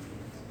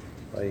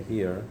right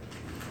here.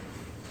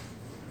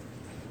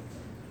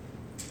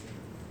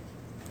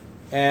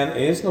 And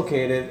it is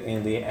located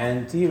in the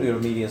anterior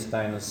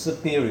mediastinum,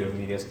 superior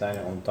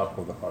mediastinum on top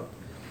of the heart.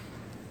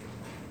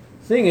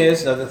 Thing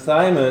is that the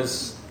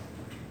thymus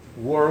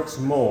works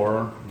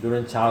more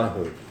during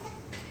childhood.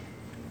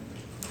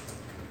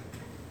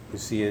 You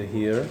see it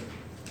here.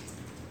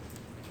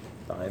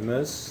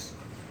 Thymus,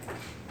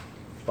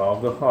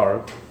 above the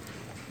heart,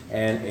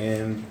 and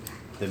in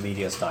the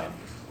mediastinum.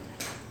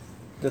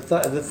 The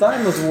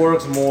thymus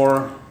works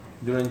more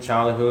during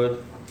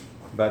childhood,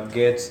 but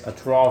gets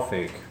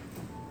atrophic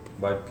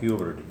by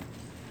puberty.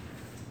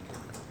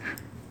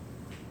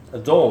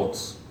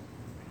 Adults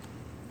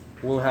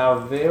will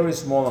have very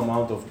small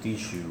amount of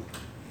tissue,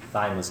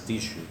 thymus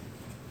tissue.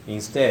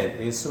 Instead,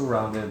 it's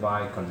surrounded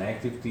by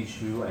connective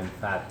tissue and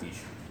fat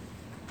tissue.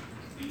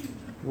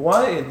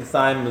 Why the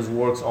thymus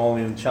works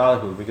only in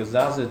childhood? Because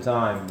that's the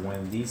time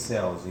when these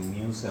cells,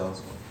 immune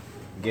cells,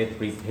 get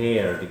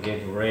prepared,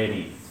 get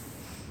ready.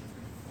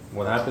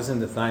 What happens in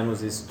the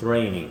thymus is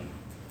training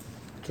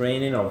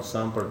of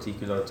some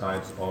particular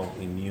types of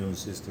immune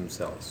system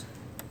cells.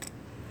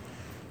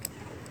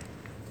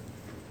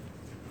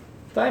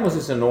 Thymus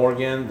is an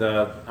organ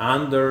that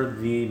under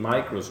the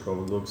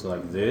microscope looks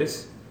like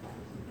this.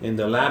 In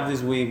the lab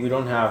this week we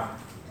don't have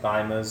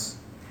thymus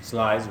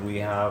slides, we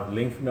have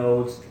lymph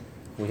nodes,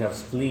 we have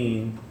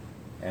spleen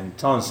and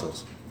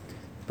tonsils.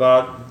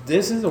 But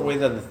this is the way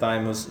that the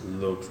thymus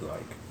looks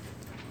like.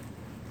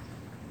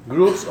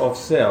 Groups of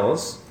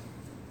cells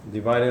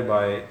divided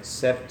by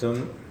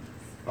septum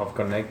of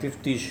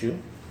connective tissue,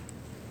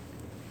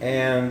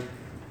 and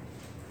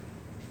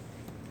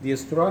the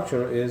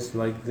structure is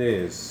like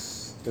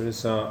this. There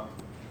is an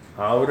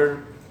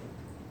outer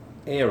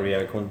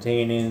area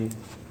containing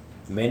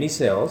many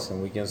cells,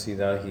 and we can see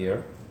that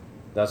here.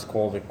 That's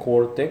called the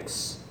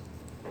cortex.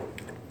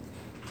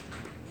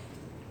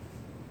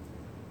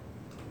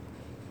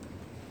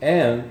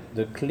 And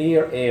the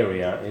clear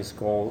area is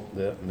called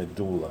the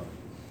medulla.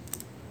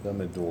 The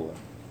medulla.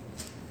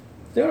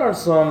 There are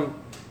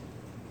some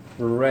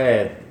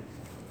red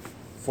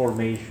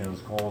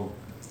formations called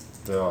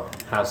the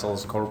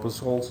Hassel's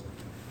corpuscles.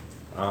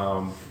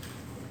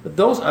 But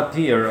those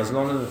appear as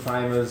long as the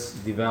thymus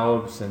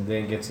develops and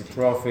then gets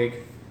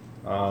atrophic.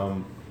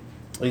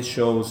 It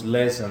shows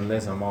less and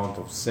less amount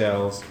of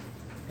cells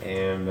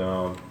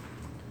and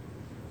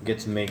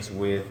gets mixed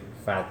with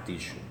fat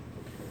tissue.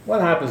 What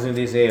happens in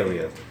this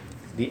area?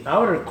 The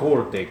outer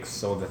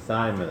cortex of the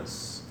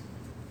thymus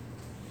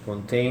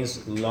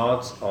contains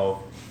lots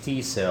of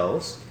T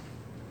cells,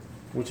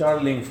 which are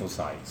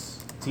lymphocytes.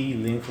 T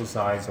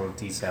lymphocytes or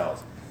T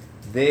cells.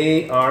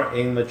 They are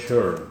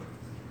immature.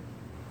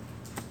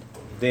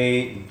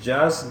 They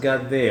just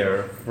got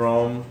there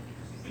from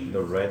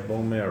the red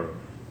bone marrow.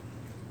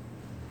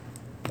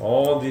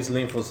 All these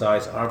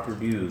lymphocytes are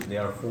produced, they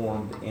are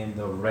formed in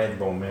the red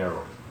bone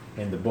marrow,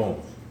 in the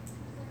bones.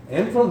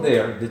 And from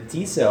there, the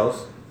T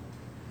cells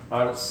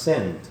are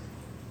sent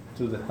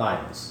to the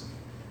thymus.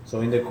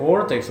 So in the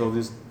cortex of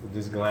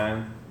this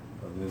gland,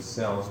 of these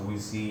cells, we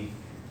see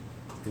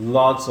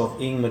lots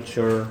of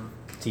immature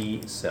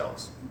T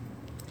cells.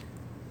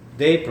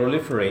 They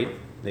proliferate,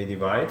 they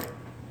divide,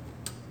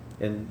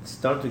 and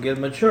start to get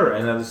mature.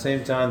 And at the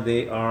same time,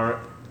 they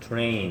are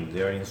trained,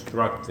 they are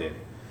instructed.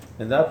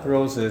 And that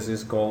process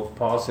is called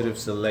positive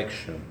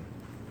selection,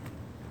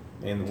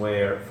 in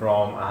where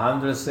from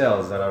 100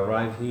 cells that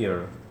arrive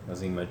here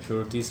as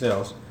immature T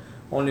cells,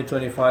 only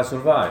 25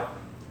 survive.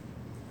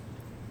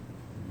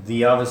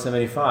 The other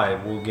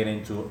 75 will get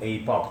into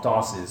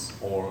apoptosis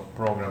or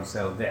programmed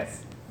cell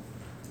death.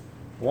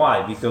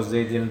 Why? Because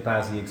they didn't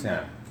pass the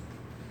exam.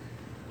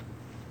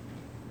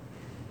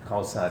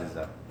 How sad is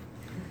that?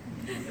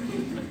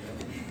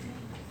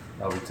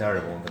 That would be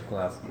terrible in the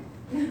class.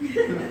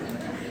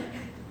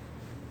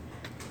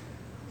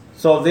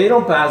 So they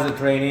don't pass the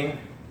training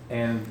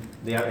and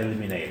they are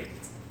eliminated.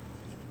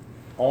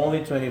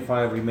 Only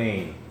 25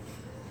 remain.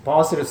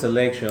 Positive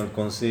selection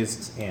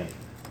consists in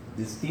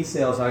these T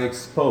cells are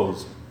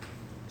exposed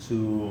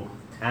to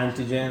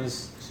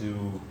antigens,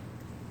 to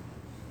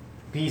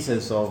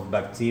pieces of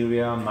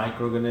bacteria,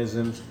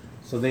 microorganisms,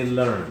 so they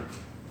learn.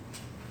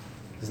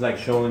 It's like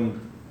training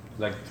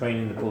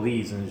the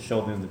police and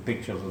show them the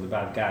pictures of the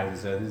bad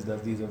guys. And say,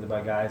 these are the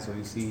bad guys, so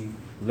you see,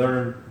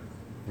 learn,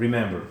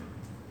 remember.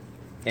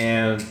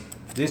 And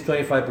these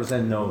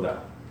 25% know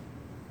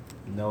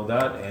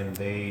that, and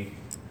they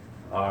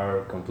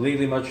are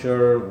completely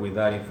mature with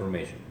that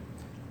information.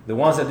 The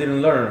ones that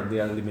didn't learn, they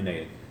are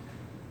eliminated.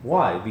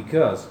 Why?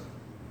 Because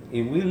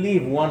if we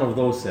leave one of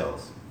those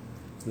cells,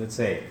 let's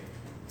say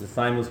the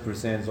thymus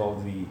presents all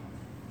the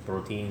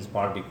proteins,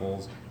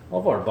 particles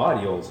of our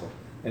body also,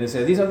 and they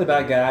say these are the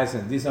bad guys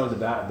and these are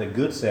the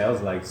good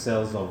cells, like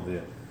cells of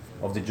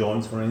the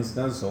joints, for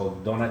instance. So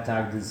don't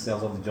attack these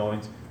cells of the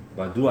joints,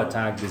 but do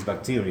attack this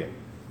bacteria.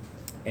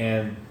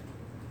 And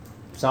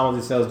some of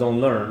the cells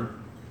don't learn,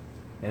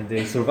 and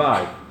they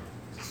survive.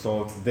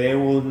 So they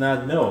will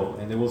not know,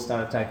 and they will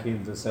start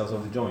attacking the cells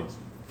of the joints.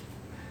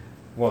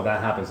 Well,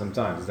 that happens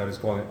sometimes. That is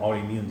called an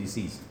autoimmune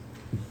disease,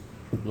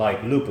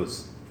 like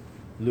lupus.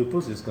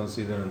 Lupus is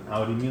considered an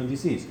autoimmune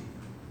disease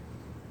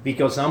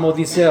because some of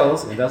these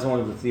cells, and that's one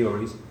of the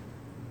theories,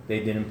 they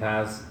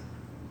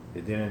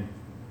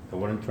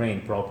weren't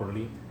trained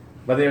properly,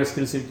 but they are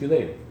still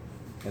circulating,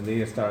 and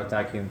they start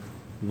attacking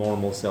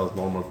normal cells,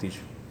 normal tissue.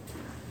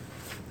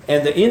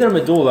 And the inner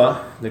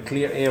medulla, the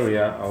clear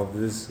area of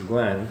this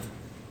gland,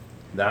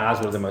 that's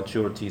where the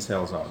mature T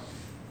cells are.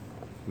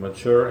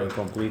 Mature and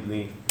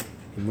completely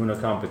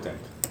immunocompetent.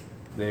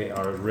 They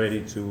are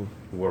ready to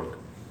work.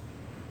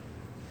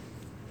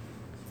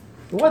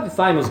 Why the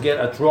thymus get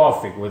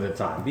atrophic with the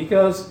time?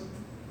 Because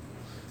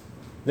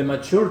the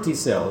mature T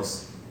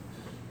cells,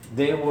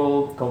 they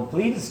will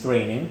complete this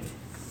training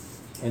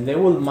and they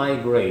will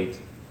migrate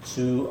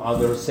to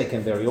other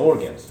secondary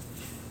organs.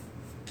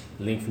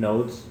 Lymph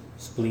nodes,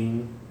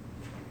 spleen,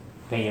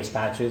 Peyer's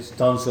patches,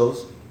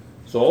 tonsils.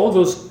 So all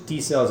those T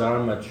cells are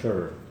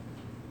mature,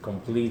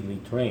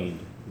 completely trained.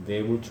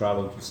 They will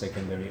travel to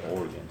secondary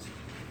organs.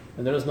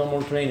 And there is no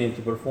more training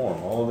to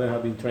perform. All of them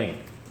have been trained.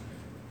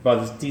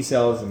 But the T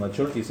cells, the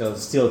mature T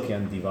cells, still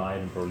can divide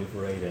and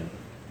proliferate and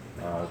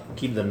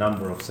keep the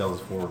number of cells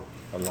for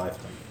a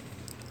lifetime.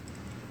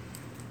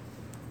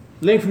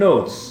 Lymph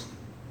nodes.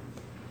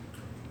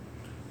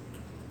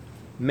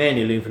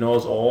 Many lymph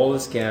nodes, all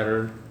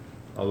scattered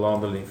along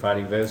the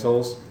lymphatic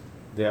vessels.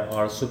 There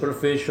are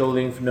superficial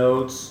lymph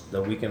nodes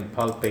that we can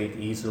palpate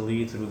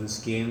easily through the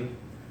skin,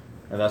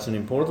 and that's an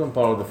important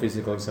part of the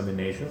physical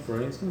examination.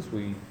 For instance,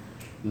 we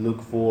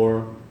look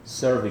for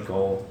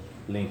cervical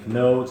lymph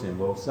nodes in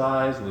both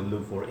sides, we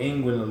look for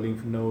inguinal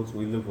lymph nodes,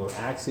 we look for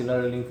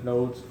axillary lymph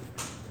nodes,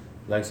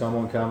 like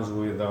someone comes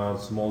with a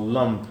small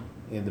lump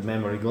in the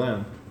mammary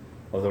gland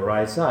of the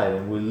right side,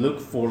 and we look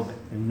for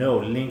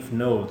lymph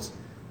nodes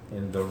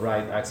in the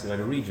right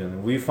axillary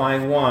region. We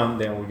find one,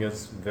 then we get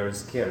very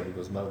scared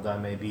because that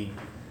may be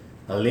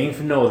a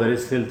lymph node that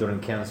is filtering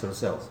cancer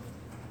cells.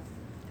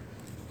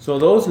 So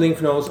those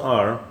lymph nodes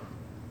are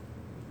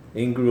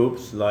in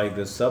groups like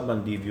the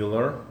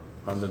submandibular,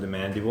 under the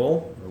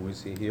mandible, that we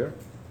see here,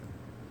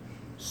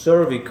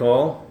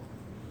 cervical,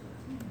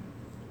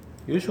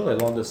 usually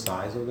along the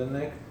sides of the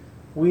neck.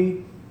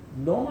 We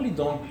normally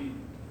don't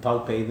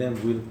palpate them,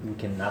 we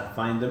cannot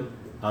find them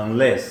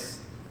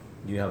unless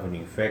you have an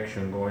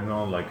infection going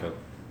on, like a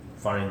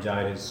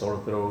pharyngitis,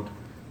 sore throat,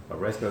 a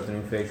respiratory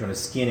infection, a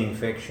skin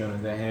infection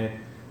in the head.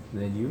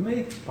 Then you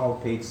may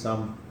palpate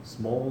some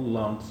small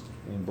lumps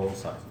in both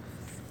sides.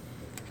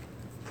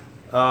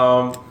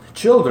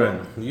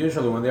 Children,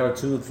 usually when they are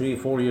 2, 3,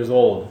 4 years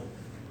old,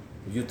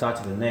 if you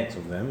touch the necks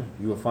of them,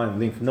 you will find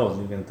lymph nodes.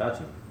 You can touch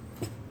them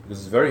because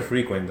it's very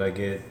frequent. They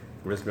get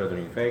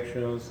respiratory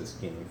infections,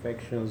 skin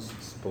infections,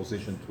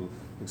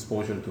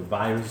 exposure to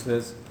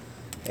viruses,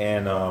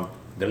 and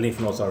the lymph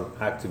nodes are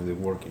actively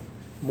working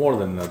more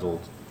than an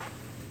adult.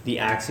 The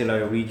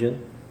axillary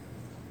region,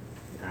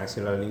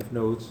 axillary lymph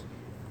nodes,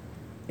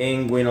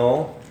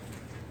 inguinal.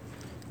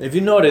 If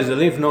you notice, the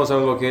lymph nodes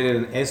are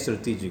located in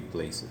strategic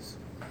places.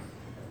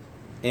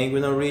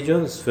 Inguinal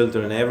region is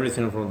filtering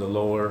everything from the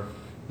lower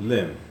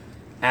limb.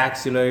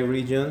 Axillary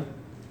region,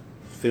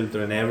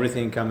 filtering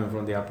everything coming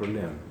from the upper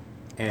limb.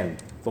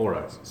 And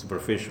thorax,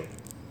 superficial.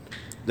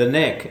 The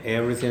neck,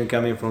 everything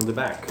coming from the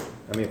back.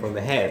 From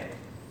the head.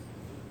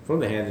 From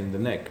the head and the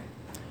neck.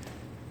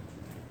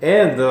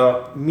 And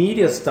the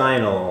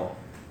mediastinal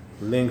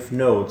lymph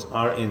nodes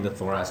are in the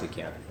thoracic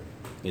cavity,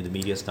 in the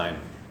mediastinum.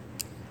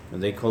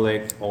 And they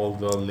collect all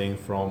the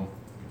lymph from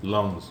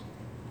lungs,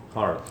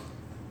 heart.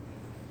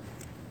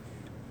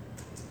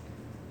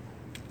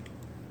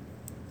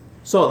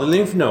 So the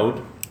lymph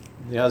node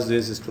has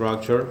this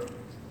structure.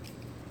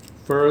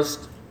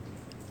 First,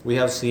 we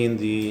have seen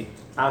the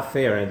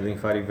afferent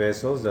lymphatic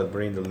vessels that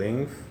bring the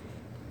lymph,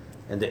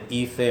 and the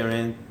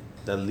efferent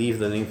that leave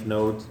the lymph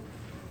node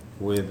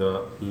with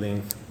the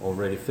lymph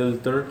already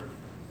filtered.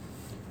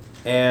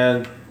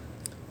 And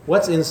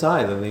what's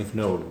inside the lymph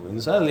node?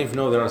 Inside the lymph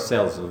node there are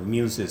cells, the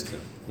immune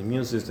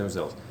system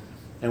cells.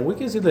 And we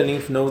can see the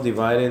lymph node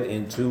divided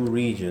in two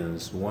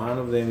regions. One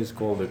of them is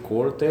called the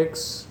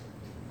cortex,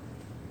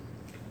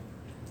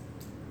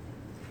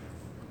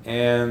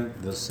 and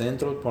the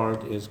central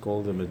part is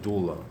called the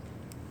medulla.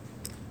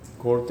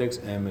 Cortex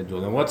and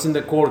medulla. And what's in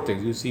the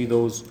cortex? You see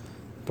those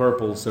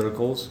purple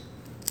circles?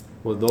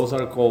 Well, those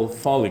are called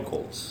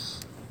follicles.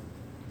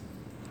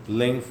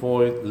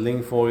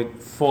 Lymphoid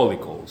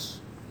follicles.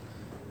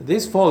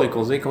 These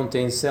follicles, they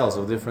contain cells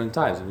of different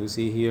types. We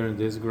see here in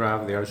this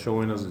graph, they are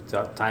showing us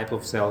the type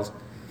of cells.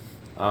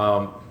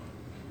 The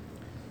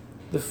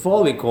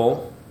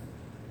follicle,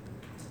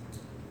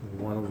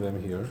 one of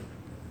them here,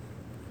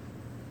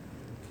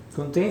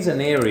 contains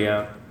an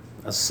area,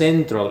 a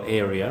central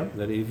area,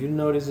 that if you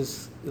notice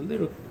is a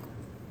little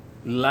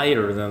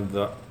lighter than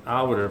the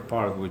outer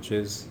part, which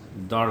is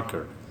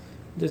darker.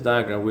 In this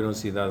diagram, we don't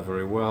see that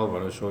very well,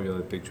 but I'll show you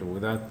the picture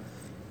with that.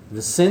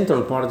 The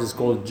central part is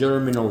called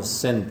germinal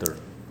center.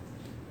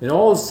 In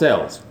all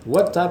cells,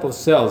 what type of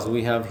cells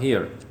we have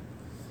here?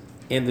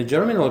 In the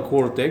germinal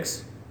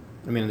cortex,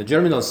 the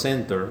germinal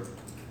center,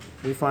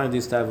 we find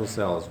this type of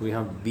cells. We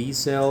have B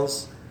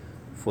cells,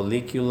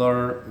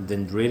 follicular,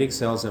 dendritic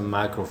cells, and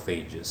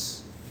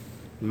macrophages.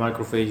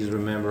 Macrophages,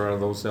 remember, are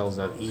those cells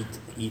that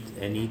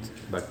eat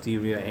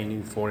bacteria,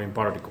 any foreign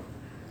particle.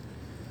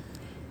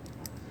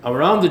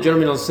 Around the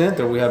germinal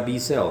center, we have B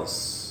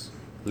cells,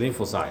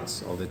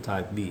 lymphocytes of the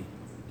type B.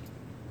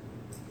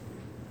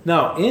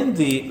 Now, in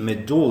the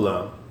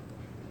medulla,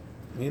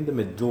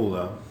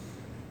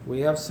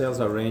 we have cells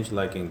arranged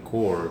like in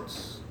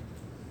cords.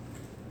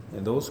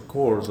 And those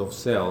cords of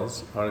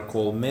cells are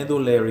called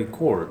medullary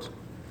cords.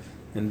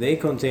 And they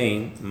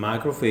contain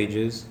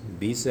macrophages,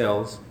 B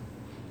cells,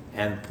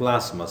 and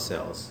plasma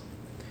cells.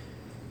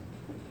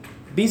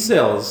 B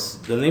cells,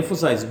 the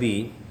lymphocytes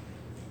B,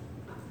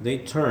 they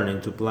turn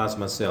into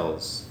plasma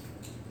cells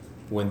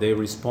when they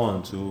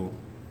respond to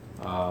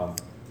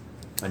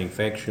an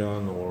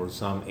infection or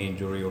some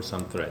injury or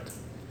some threat.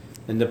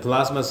 And the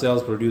plasma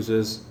cells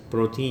produces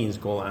proteins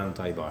called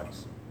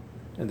antibodies,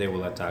 and they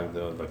will attack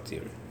the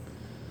bacteria.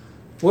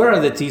 Where are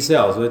the T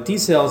cells? The T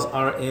cells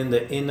are in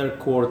the inner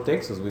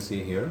cortex, as we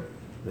see here,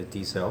 the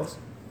T cells.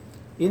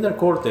 Inner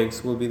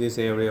cortex will be this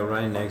area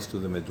right next to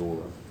the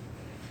medulla.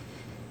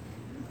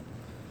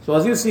 So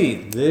as you see,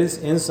 this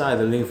inside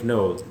the lymph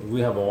node,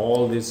 we have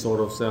all these sort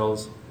of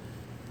cells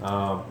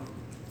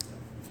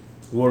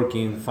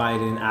working,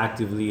 fighting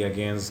actively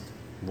against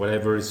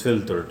whatever is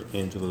filtered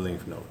into the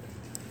lymph node.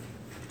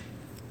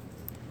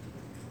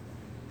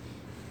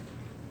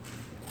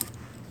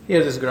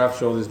 Here this graph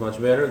shows this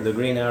much better. The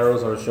green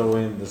arrows are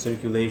showing the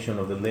circulation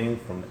of the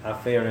lymph from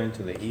afferent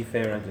to the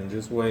efferent in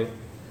this way.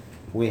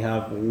 We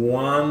have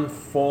one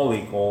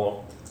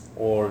follicle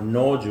or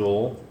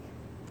nodule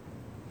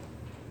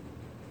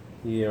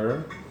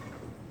here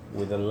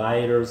with a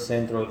lighter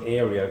central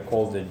area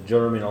called the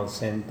germinal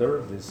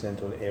center. This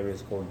central area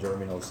is called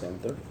germinal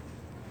center.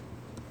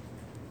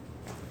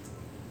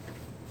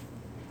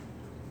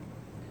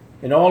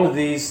 And all of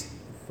these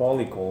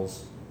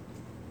follicles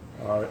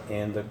are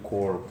in the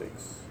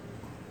cortex.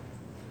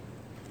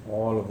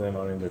 All of them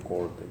are in the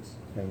cortex.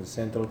 And the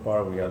central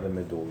part, we have the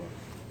medulla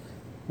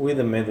with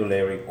the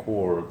medullary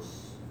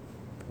cords,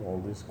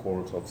 all these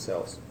cords of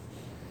cells.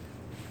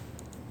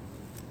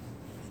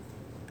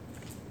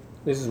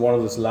 This is one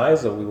of the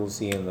slides that we will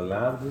see in the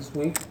lab this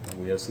week.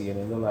 We are seeing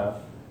in the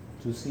lab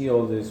to see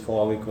all these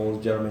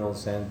follicles, germinal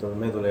center,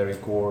 medullary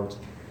cords,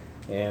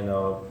 and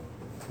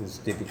these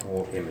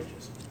typical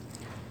images.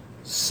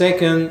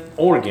 Second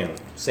organ,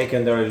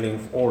 secondary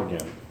lymph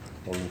organ,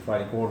 or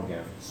lymphatic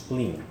organ,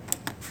 spleen.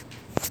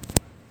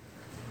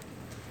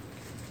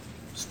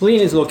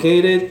 Spleen is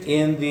located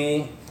in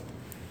the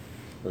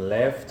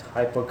left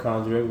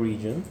hypochondrial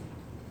region,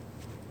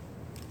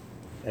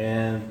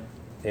 and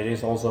it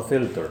is also a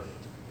filter,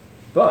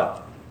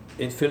 but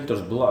it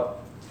filters blood.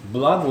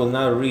 Blood will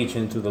not reach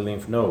into the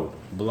lymph node.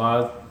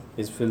 Blood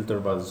is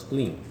filtered by the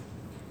spleen.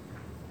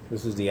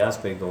 This is the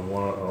aspect of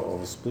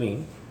the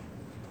spleen.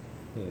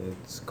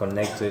 It's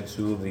connected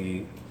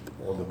to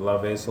all the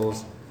blood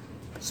vessels,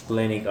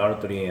 splenic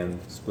artery and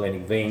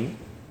splenic vein,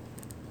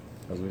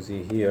 as we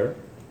see here.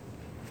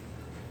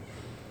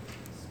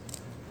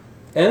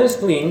 And the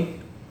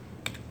spleen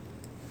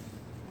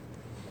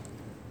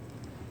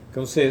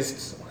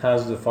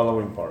has the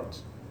following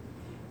parts.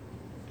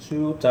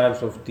 Two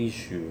types of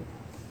tissue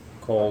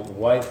called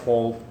white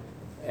pulp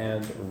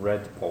and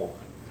red pulp.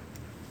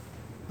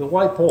 The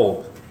white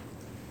pulp,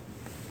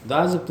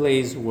 that's a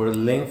place where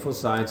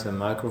lymphocytes and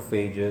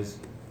macrophages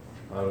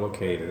are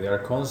located. There are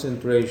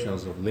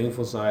concentrations of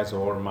lymphocytes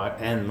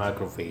and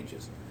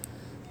macrophages.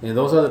 And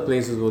those are the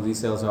places where these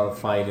cells are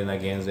fighting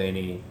against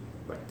any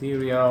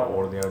bacteria,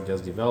 or they are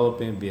just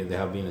developing, they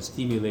have been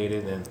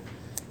stimulated,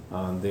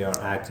 and they are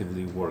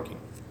actively working.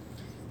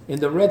 In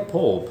the red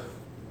pulp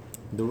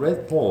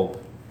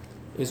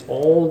is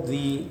all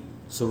the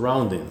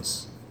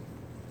surroundings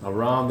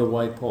around the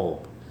white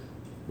pulp.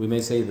 We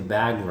may say the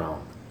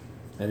background,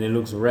 and it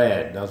looks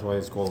red. That's why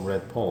it's called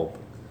red pulp.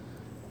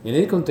 And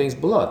it contains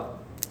blood.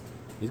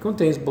 It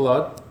contains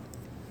blood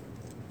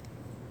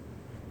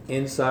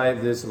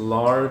inside this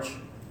large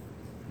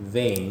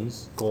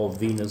veins called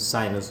venous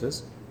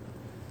sinuses.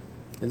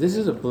 And this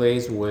is a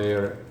place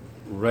where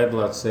red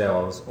blood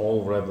cells,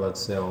 all red blood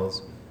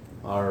cells,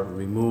 are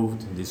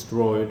removed,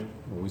 destroyed.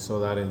 We saw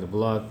that in the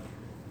blood.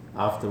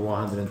 After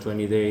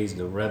 120 days,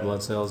 the red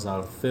blood cells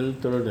are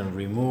filtered and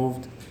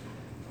removed,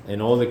 and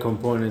all the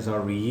components are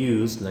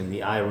reused, like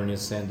the iron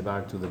is sent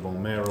back to the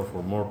bone marrow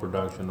for more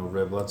production of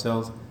red blood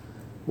cells.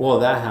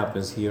 Well, that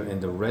happens here in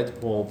the red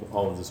pulp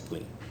of the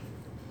spleen.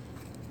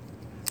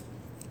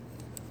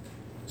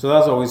 So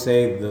that's why we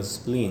say the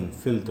spleen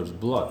filters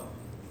blood,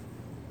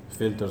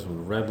 filters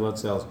from red blood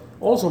cells.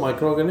 Also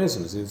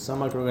microorganisms. If some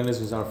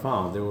microorganisms are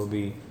found, they will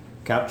be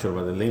captured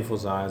by the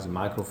lymphocytes,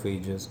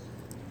 macrophages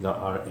that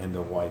are in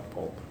the white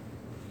pulp.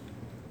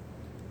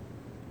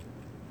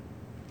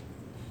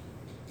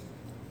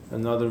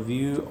 Another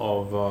view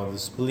of the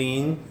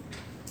spleen,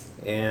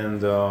 and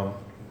the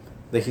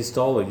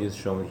histology is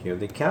shown here.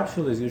 The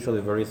capsule is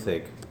usually very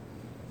thick,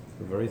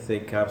 a very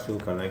thick capsule,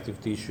 connective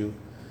tissue.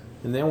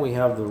 And then we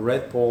have the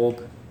red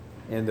pulp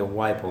and the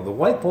white pulp. The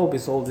white pulp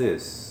is all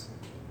this.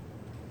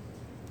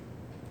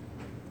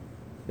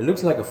 It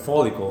looks like a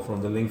follicle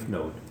from the lymph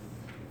node.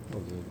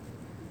 Oh,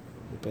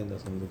 the pen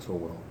doesn't look so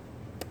well.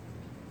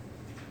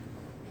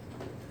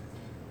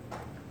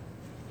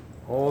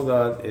 All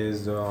that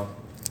is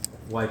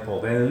white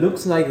pulp. And it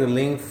looks like the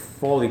lymph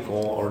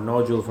follicle or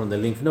nodule from the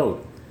lymph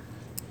node.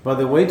 But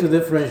the way to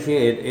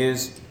differentiate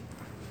is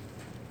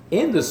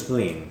in the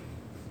spleen,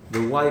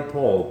 the white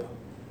pulp,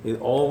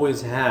 it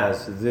always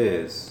has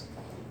this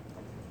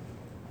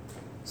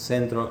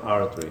central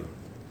artery.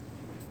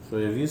 So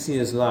if you see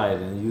a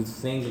slide and you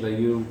think that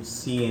you're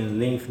seeing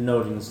lymph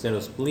node instead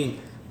of spleen,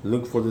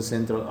 look for the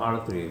central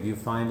artery. If you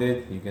find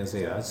it, you can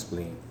say that's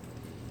spleen.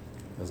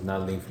 That's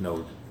not lymph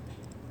node.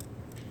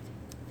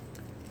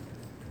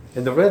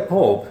 And the red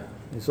pulp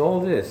is all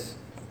this,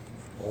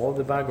 all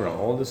the background,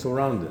 all the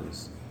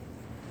surroundings,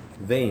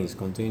 veins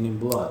containing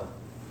blood,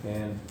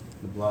 and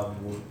the blood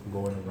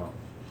going around.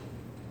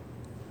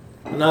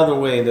 Another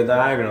way in the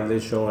diagram, they're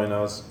showing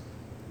us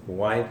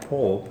white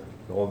pulp,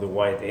 all the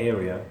white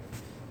area,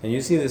 and you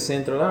see the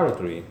central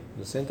artery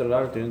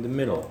in the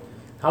middle.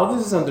 How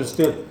this is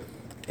understood?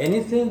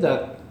 Anything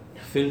that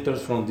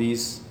filters from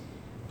these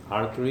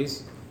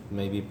arteries,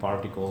 maybe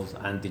particles,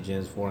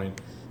 antigens, foreign,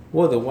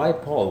 well, the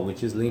white pulp,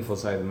 which is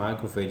lymphocyte and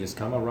macrophages,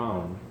 come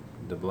around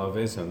the blood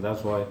vessel, and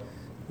that's why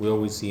we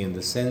always see in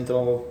the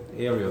central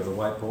area of the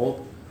white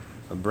pulp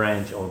a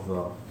branch of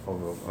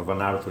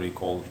an artery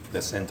called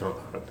the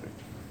central artery.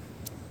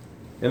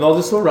 And all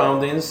the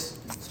surroundings,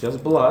 it's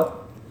just blood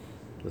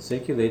that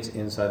circulates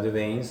inside the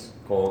veins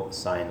called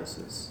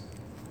sinuses.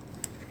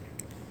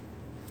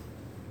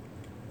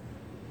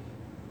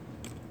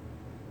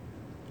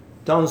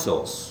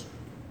 Tonsils.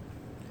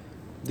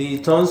 The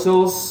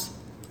tonsils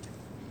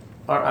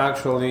are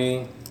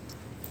actually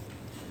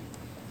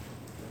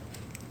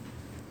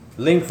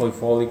lymphoid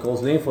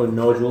follicles, lymphoid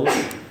nodules,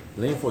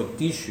 lymphoid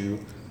tissue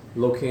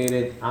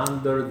located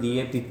under the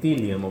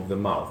epithelium of the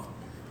mouth.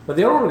 But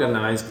they are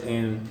organized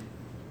in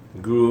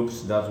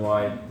groups, that's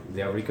why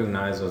they are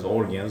recognized as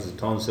organs, the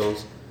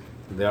tonsils.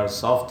 They are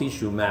soft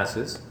tissue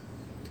masses.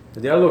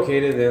 They are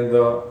located in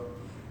the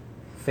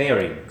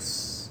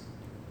pharynx.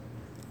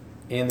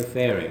 In the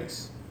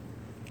pharynx.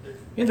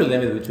 In the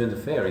limit between the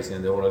pharynx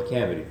and the oral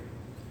cavity.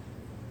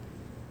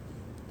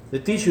 The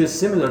tissue is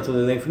similar to the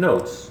lymph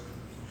nodes.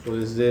 So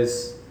it's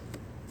these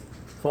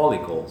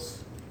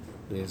follicles,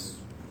 these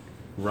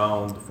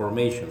round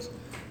formations.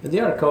 And they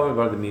are covered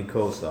by the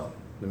mucosa.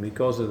 The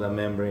mucosa, the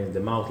membrane, the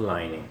mouth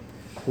lining,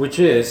 which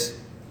is,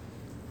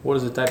 what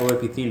is the type of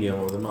epithelium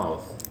of the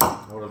mouth,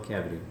 oral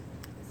cavity?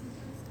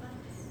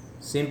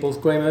 Simple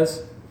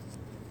squamous?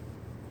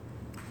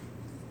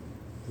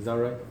 Is that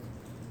right?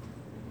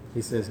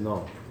 He says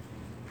no.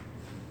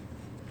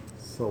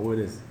 So what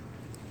is?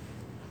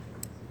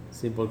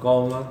 Simple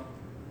columnar?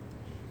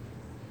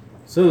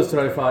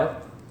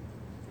 Pseudostratified?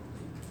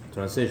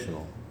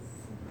 Transitional.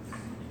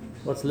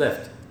 What's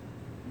left?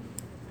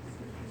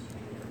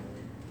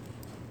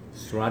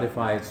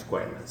 Stratified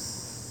squamous.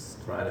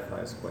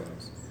 Stratified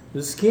squamous.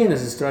 The skin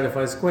is a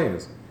stratified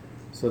squamous.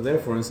 So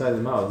therefore inside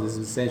the mouth this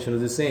is essentially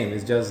the same.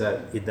 It's just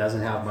that it doesn't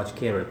have much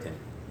keratin.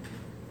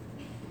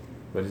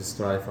 But it's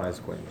stratified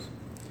squamous.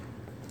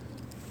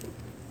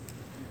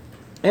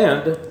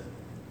 And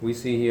we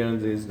see here in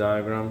this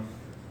diagram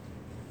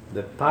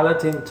the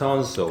palatine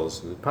tonsils.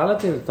 The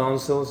palatine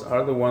tonsils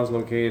are the ones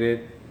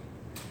located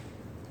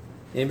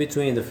in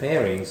between the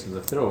pharynx,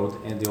 the throat,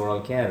 and the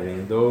oral cavity,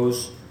 and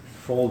those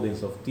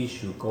foldings of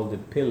tissue called the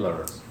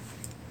pillars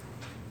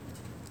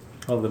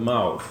of the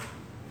mouth.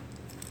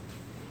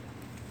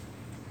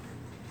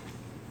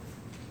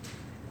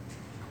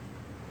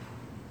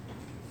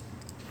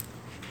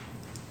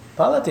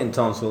 Palatine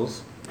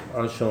tonsils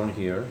are shown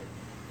here.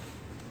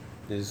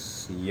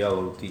 This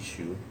yellow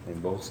tissue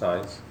in both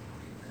sides.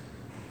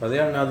 But they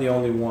are not the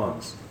only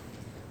ones.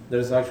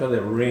 There's actually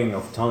a ring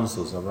of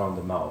tonsils around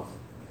the mouth.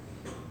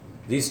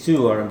 These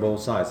two are on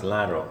both sides,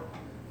 lateral.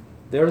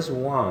 There's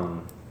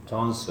one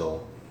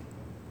tonsil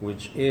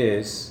which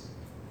is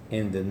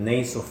in the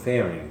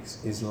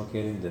nasopharynx. It's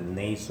located in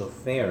the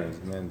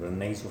nasopharynx. Remember,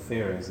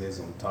 nasopharynx is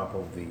on top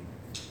of the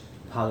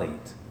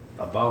palate,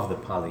 above the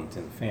palate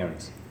and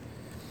pharynx.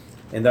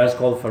 And that's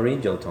called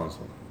pharyngeal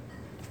tonsil.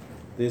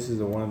 This is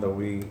the one that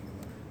we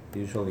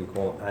usually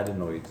call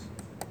adenoids,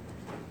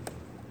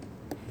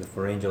 the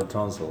pharyngeal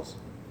tonsils,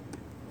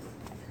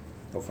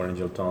 or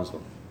pharyngeal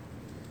tonsil.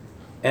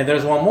 And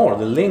there's one more,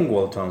 the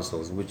lingual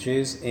tonsils, which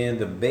is in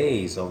the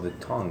base of the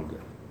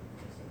tongue.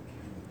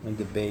 In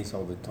the base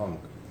of the tongue.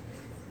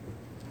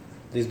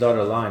 This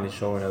dotted line is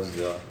showing us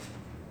the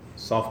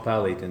soft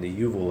palate and the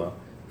uvula.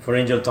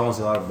 Pharyngeal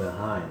tonsils are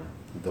behind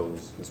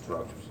those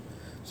structures.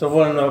 So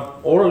for an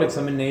oral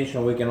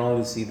examination, we can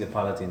only see the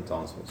palatine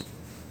tonsils.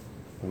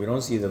 We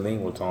don't see the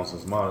lingual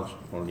tonsils much,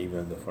 or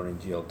even the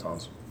pharyngeal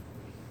tonsil.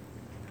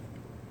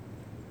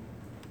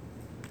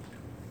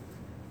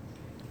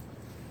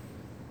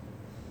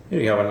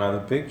 Here you have another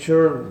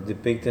picture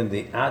depicting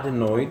the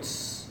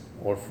adenoids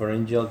or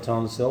pharyngeal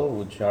tonsil,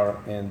 which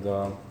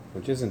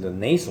is in the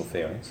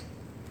nasopharynx,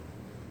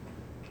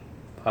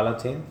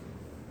 palatine,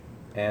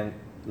 and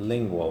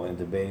lingual in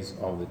the base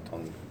of the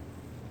tongue.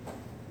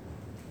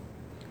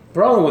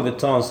 Problem with the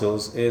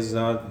tonsils is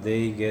that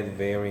they get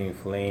very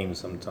inflamed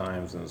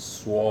sometimes and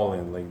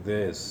swollen like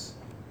this.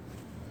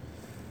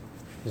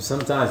 And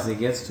sometimes it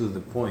gets to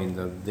the point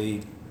that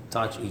they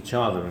touch each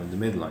other in the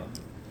midline.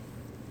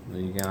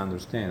 You can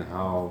understand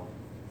how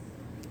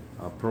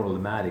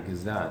problematic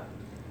is that.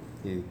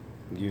 It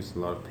gives a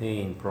lot of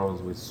pain,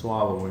 problems with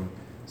swallowing,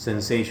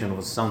 sensation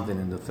of something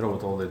in the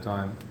throat all the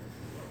time.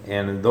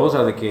 And those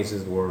are the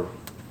cases where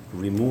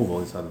removal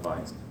is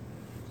advised.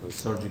 So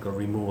surgical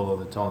removal of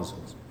the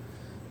tonsils.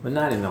 But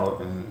not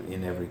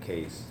in every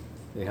case.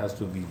 It has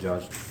to be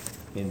judged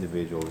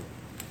individually.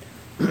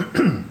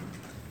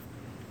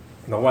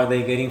 Now why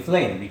they get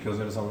inflamed? Because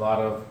there's a lot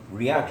of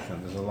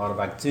reaction, there's a lot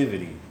of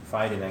activity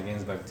fighting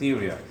against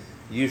bacteria,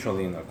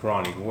 usually in a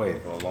chronic way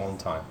for a long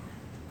time.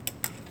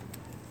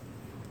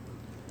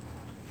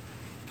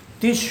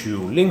 Tissue,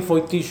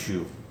 lymphoid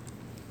tissue.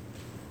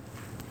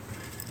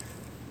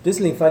 This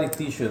lymphatic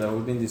tissue that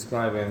we've been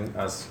describing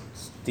as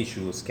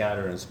tissue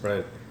scattered and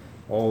spread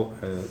all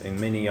in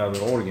many other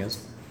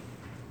organs,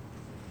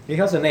 it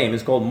has a name.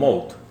 It's called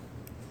MOLT,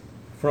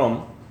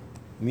 from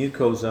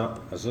mucosa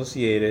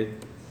associated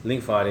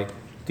lymphatic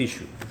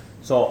tissue.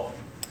 So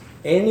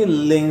any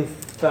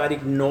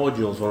lymphatic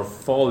nodules or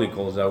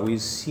follicles that we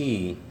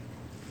see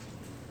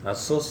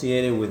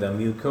associated with a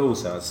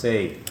mucosa,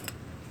 say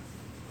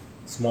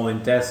small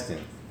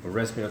intestine, the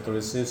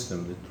respiratory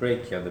system, the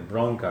trachea, the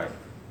bronchi,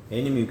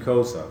 any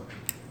mucosa,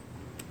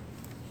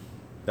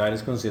 that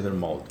is considered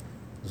MOLT.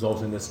 It's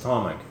also in the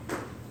stomach.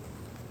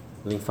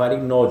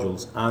 Lymphatic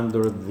nodules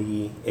under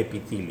the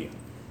epithelium,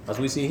 as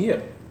we see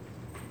here.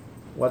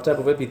 What type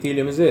of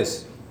epithelium is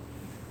this?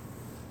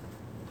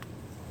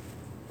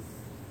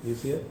 You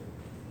see it?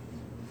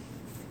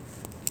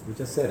 We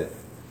just said it.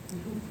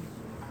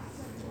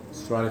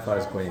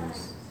 Stratified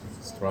squamous.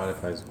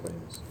 Stratified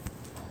squamous.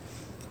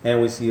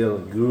 And we see a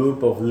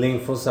group of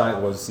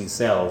lymphocytes, well, we see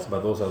cells,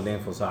 but those are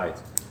lymphocytes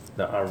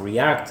that are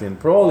reacting,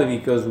 probably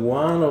because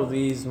one of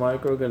these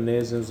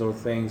microorganisms or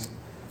things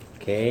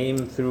came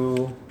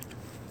through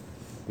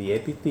the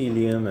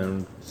epithelium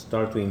and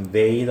start to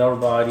invade our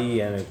body,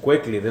 and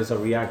quickly there's a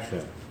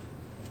reaction.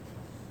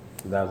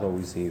 That's what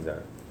we see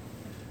there.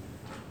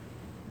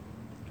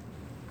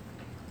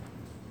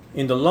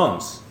 In the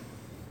lungs,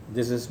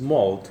 this is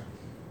MOLT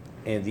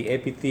and the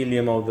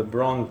epithelium of the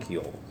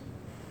bronchiole.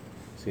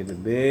 See the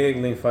big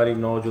lymphatic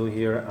nodule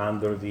here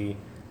under the,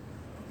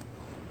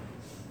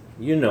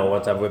 you know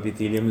what type of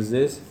epithelium is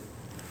this?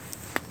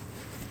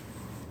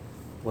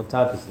 What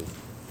type is it?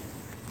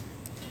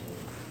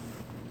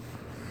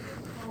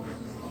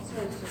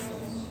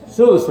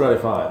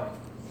 Pseudostratified.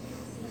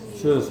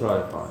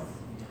 Pseudostratified.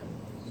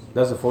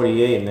 That's a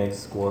 48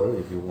 next quarter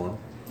if you want.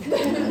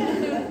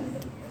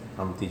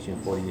 I'm teaching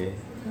 48.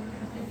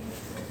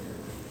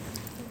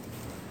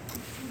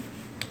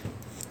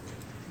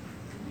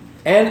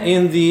 And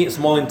in the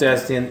small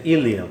intestine,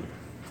 ileum.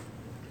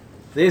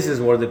 This is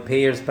where the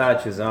Peyer's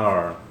patches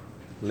are,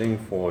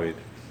 lymphoid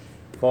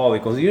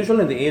follicles.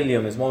 Usually in the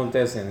ileum, the small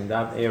intestine, in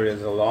that area,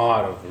 there's a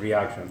lot of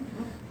reaction.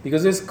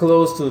 Because it's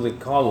close to the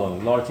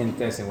colon, large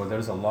intestine, where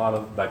there's a lot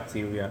of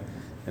bacteria,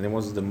 and it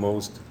was the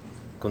most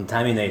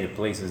contaminated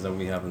places that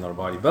we have in our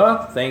body.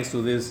 But thanks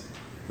to this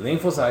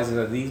lymphocytes,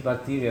 that these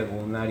bacteria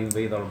will not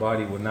invade our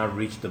body, will not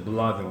reach the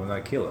blood, and will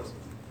not kill us.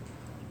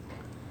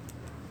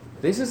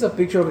 This is a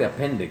picture of the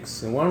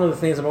appendix. And one of the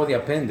things about the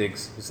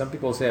appendix, some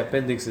people say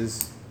appendix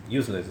is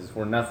useless, it's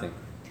for nothing.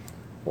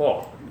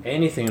 Well,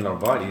 anything in our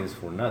body is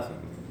for nothing.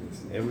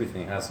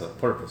 Everything has a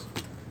purpose.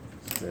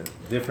 The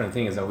different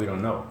thing is that we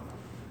don't know.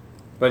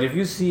 But if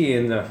you see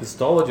in the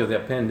histology of the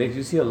appendix,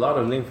 you see a lot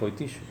of lymphoid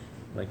tissue,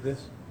 like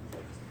this.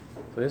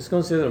 So it's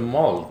considered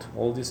mold,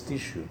 all this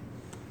tissue.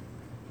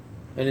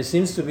 And it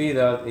seems to be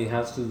that it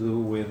has to do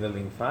with the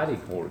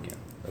lymphatic organ.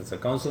 There's a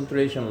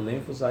concentration of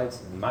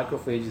lymphocytes and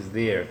macrophages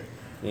there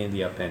in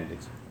the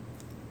appendix.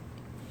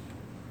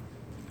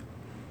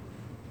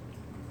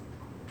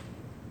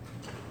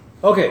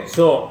 Okay,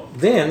 so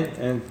then,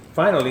 and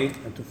finally,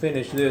 and to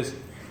finish this,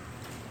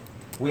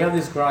 we have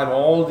described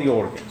all the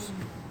organs.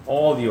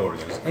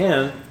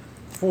 And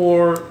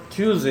for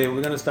Tuesday,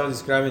 we're going to start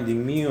describing the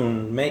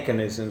immune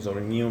mechanisms or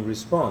immune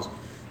response.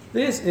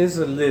 This is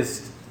a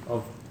list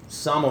of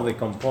some of the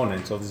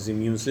components of this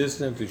immune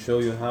system to show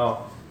you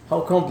how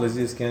complex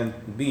this can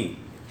be.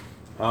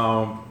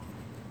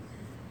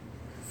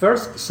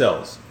 First,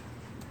 cells.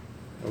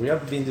 We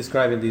have been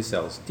describing these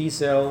cells. T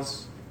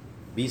cells,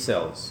 B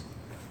cells.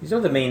 These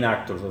are the main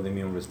actors of the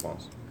immune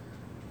response,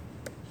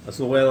 as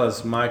well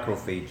as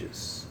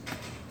macrophages.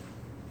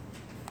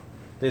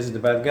 This is the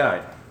bad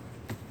guy.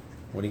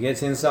 When he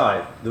gets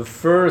inside, the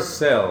first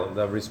cell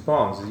that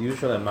responds is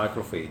usually a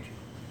macrophage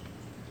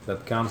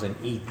that comes and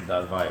eats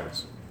that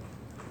virus.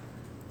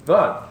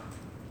 But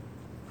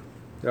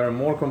there are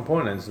more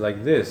components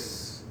like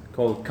this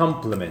called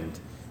complement.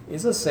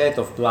 It's a set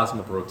of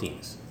plasma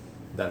proteins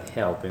that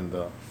help in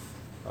the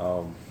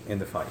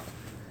fight.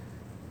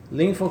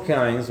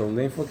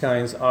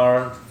 Lymphokines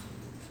are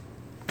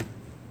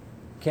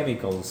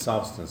chemical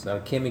substances. They are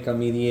chemical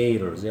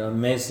mediators. They are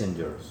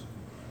messengers.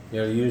 They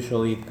are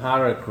usually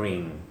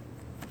paracrine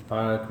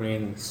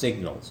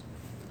signals.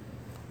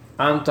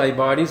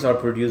 Antibodies are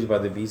produced by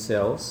the B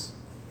cells.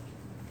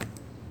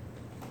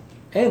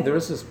 And there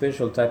is a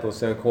special type of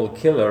cell called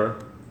killer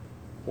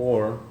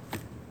or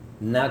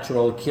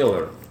natural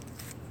killer,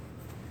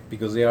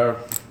 because they are,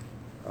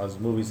 as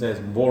the movie says,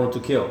 born to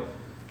kill.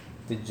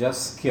 They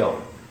just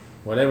kill.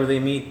 Whatever they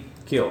meet,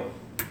 kill.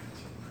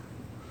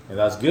 And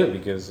that's good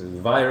because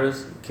the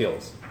virus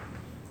kills.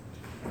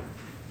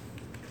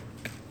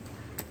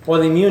 Well,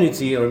 the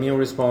immunity or immune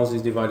response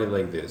is divided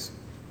like this.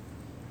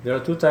 There are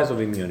two types of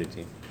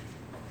immunity.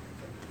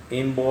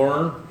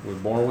 Inborn, we're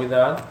born with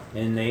that.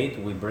 Innate,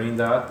 we bring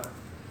that.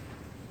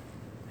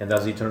 And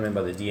that's determined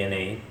by the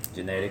DNA,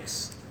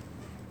 genetics.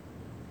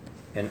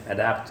 And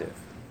adaptive.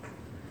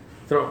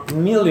 Through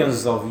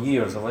millions of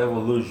years of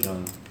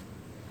evolution,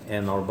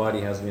 and our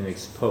body has been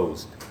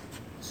exposed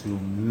to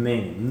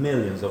many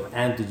millions of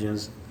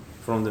antigens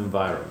from the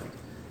environment.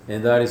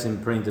 And that is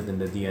imprinted in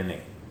the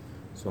DNA.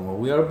 So when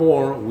we are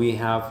born, we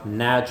have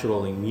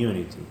natural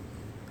immunity.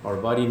 Our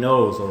body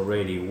knows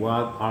already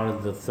what are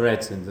the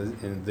threats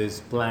in this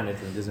planet,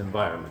 in this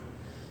environment.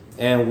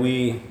 And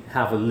we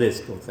have a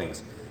list of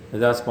things. And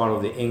that's part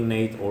of the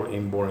innate or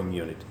inborn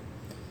immunity.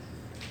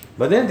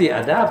 But then the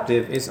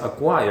adaptive is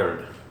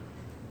acquired.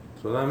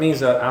 So that means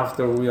that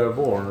after we are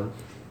born,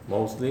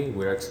 mostly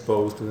we're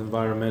exposed to the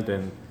environment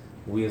and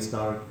we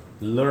start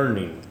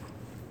learning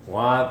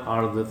what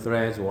are the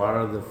threats, what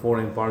are the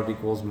foreign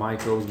particles,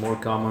 microbes more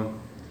common,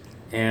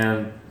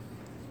 and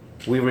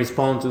we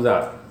respond to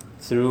that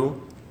through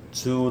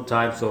two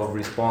types of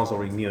response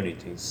or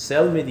immunity: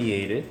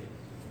 cell-mediated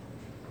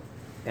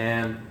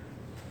and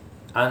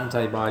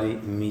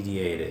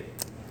antibody-mediated.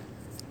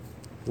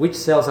 Which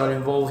cells are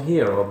involved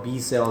here? Are B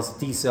cells,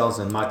 T cells,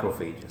 and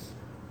macrophages.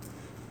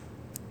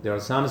 There are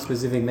some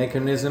specific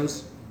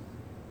mechanisms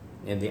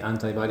in the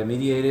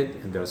antibody-mediated,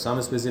 and there are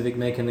some specific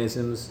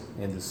mechanisms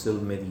in the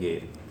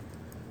cell-mediated.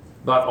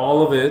 But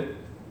all of it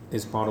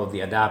is part of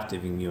the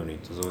adaptive immunity.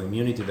 So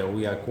immunity that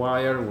we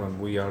acquire when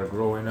we are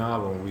growing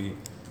up, when we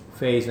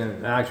face,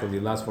 and actually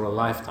lasts for a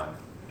lifetime.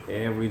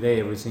 Every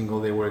day, every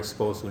single day, we're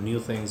exposed to new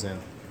things, and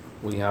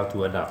we have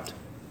to adapt.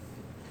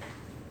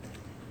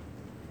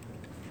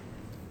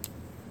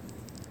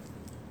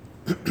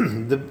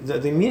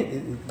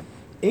 the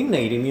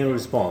innate immune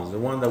response, the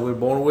one that we're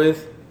born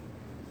with,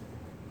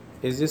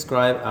 is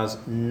described as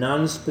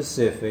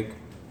non-specific,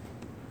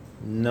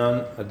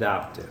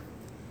 non-adaptive,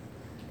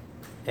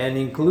 and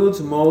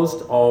includes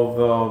most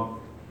of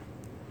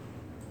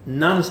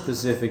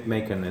non-specific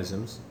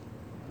mechanisms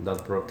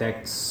that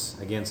protects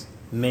against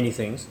many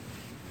things,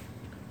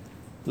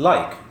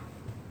 like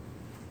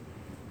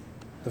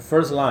the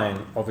first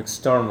line of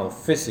external,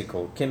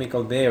 physical,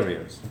 chemical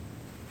barriers,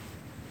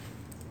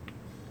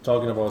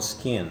 talking about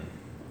skin,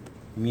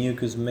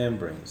 mucous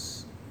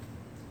membranes.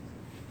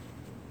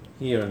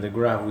 Here in the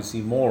graph we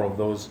see more of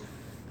those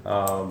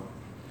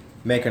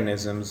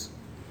mechanisms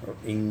of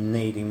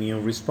innate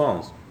immune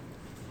response,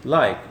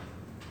 like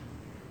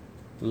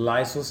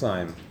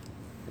lysozyme.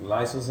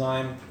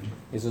 Lysozyme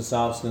is a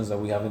substance that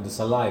we have in the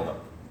saliva,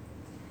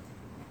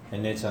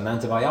 and it's an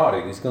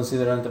antibiotic. It's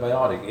considered an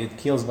antibiotic. It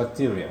kills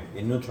bacteria.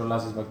 It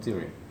neutralizes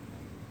bacteria.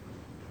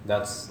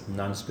 That's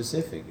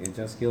non-specific. It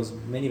just kills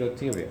many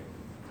bacteria.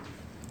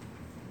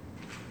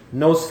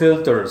 Nose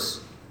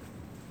filters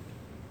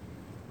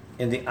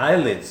in the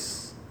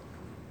eyelids,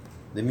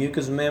 the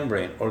mucous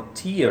membrane, or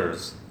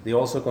tears, they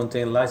also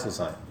contain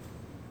lysozyme.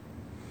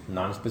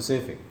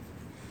 Non-specific.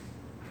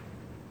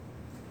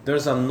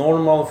 there's a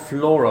normal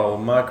floral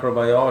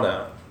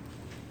microbiota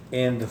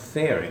in the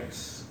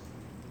pharynx,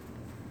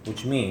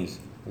 which means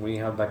we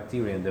have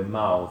bacteria in the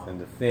mouth and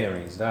the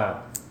pharynx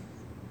that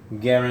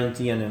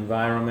guarantee an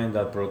environment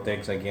that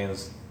protects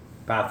against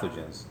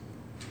pathogens,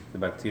 the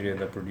bacteria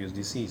that produce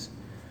disease.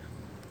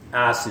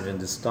 Acid in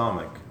the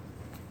stomach,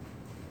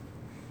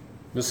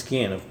 the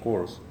skin, of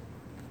course.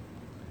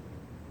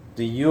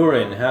 The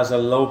urine has a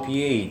low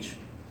pH,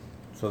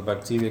 so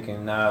bacteria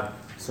cannot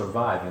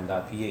survive in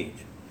that pH.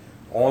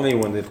 Only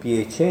when the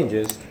pH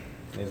changes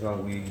is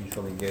when we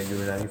usually get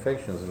urinary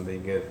infections, and they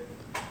get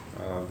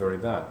very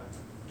bad.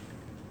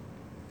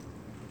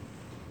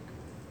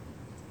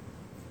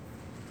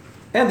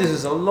 And this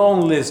is a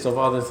long list of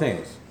other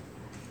things.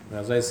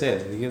 As I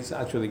said, it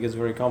gets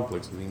very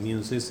complex, the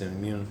immune system,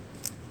 immune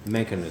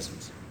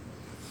mechanisms.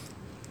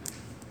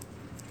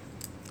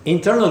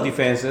 Internal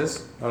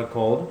defenses are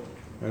called,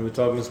 and we're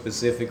talking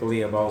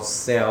specifically about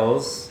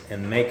cells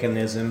and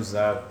mechanisms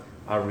that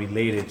are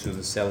related to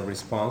the cell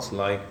response,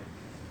 like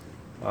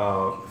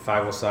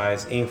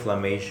phagocytes,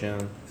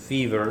 inflammation,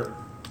 fever.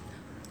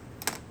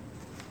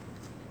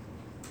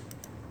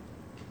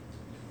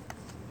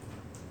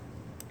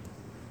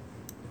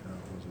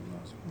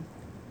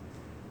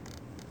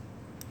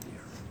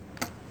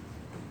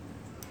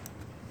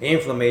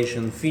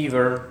 Inflammation,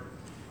 fever,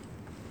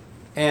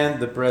 and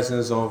the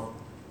presence of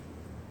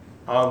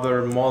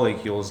other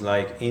molecules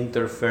like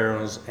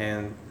interferons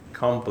and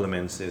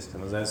complement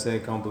system. As I say,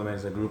 complement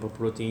is a group of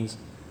proteins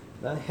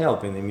that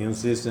help in the immune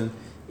system.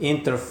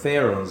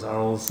 Interferons are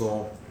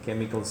also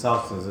chemical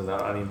substances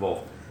that are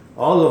involved.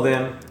 All of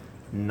them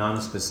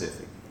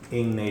non-specific,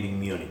 innate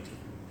immunity.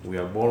 We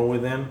are born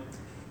with them,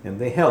 and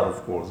they help,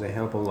 of course, they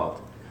help a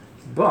lot.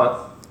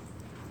 But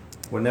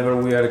whenever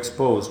we are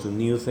exposed to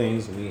new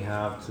things, we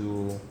have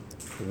to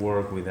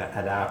work with an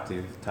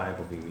adaptive type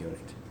of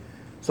immunity.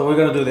 So we're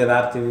going to do the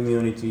adaptive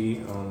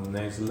immunity on the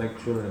next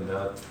lecture, and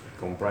that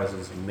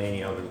comprises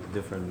many other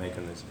different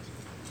mechanisms.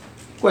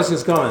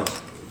 Questions,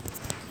 comments?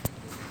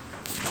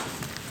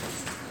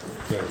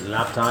 Okay,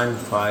 lab time,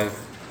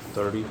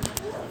 5:30.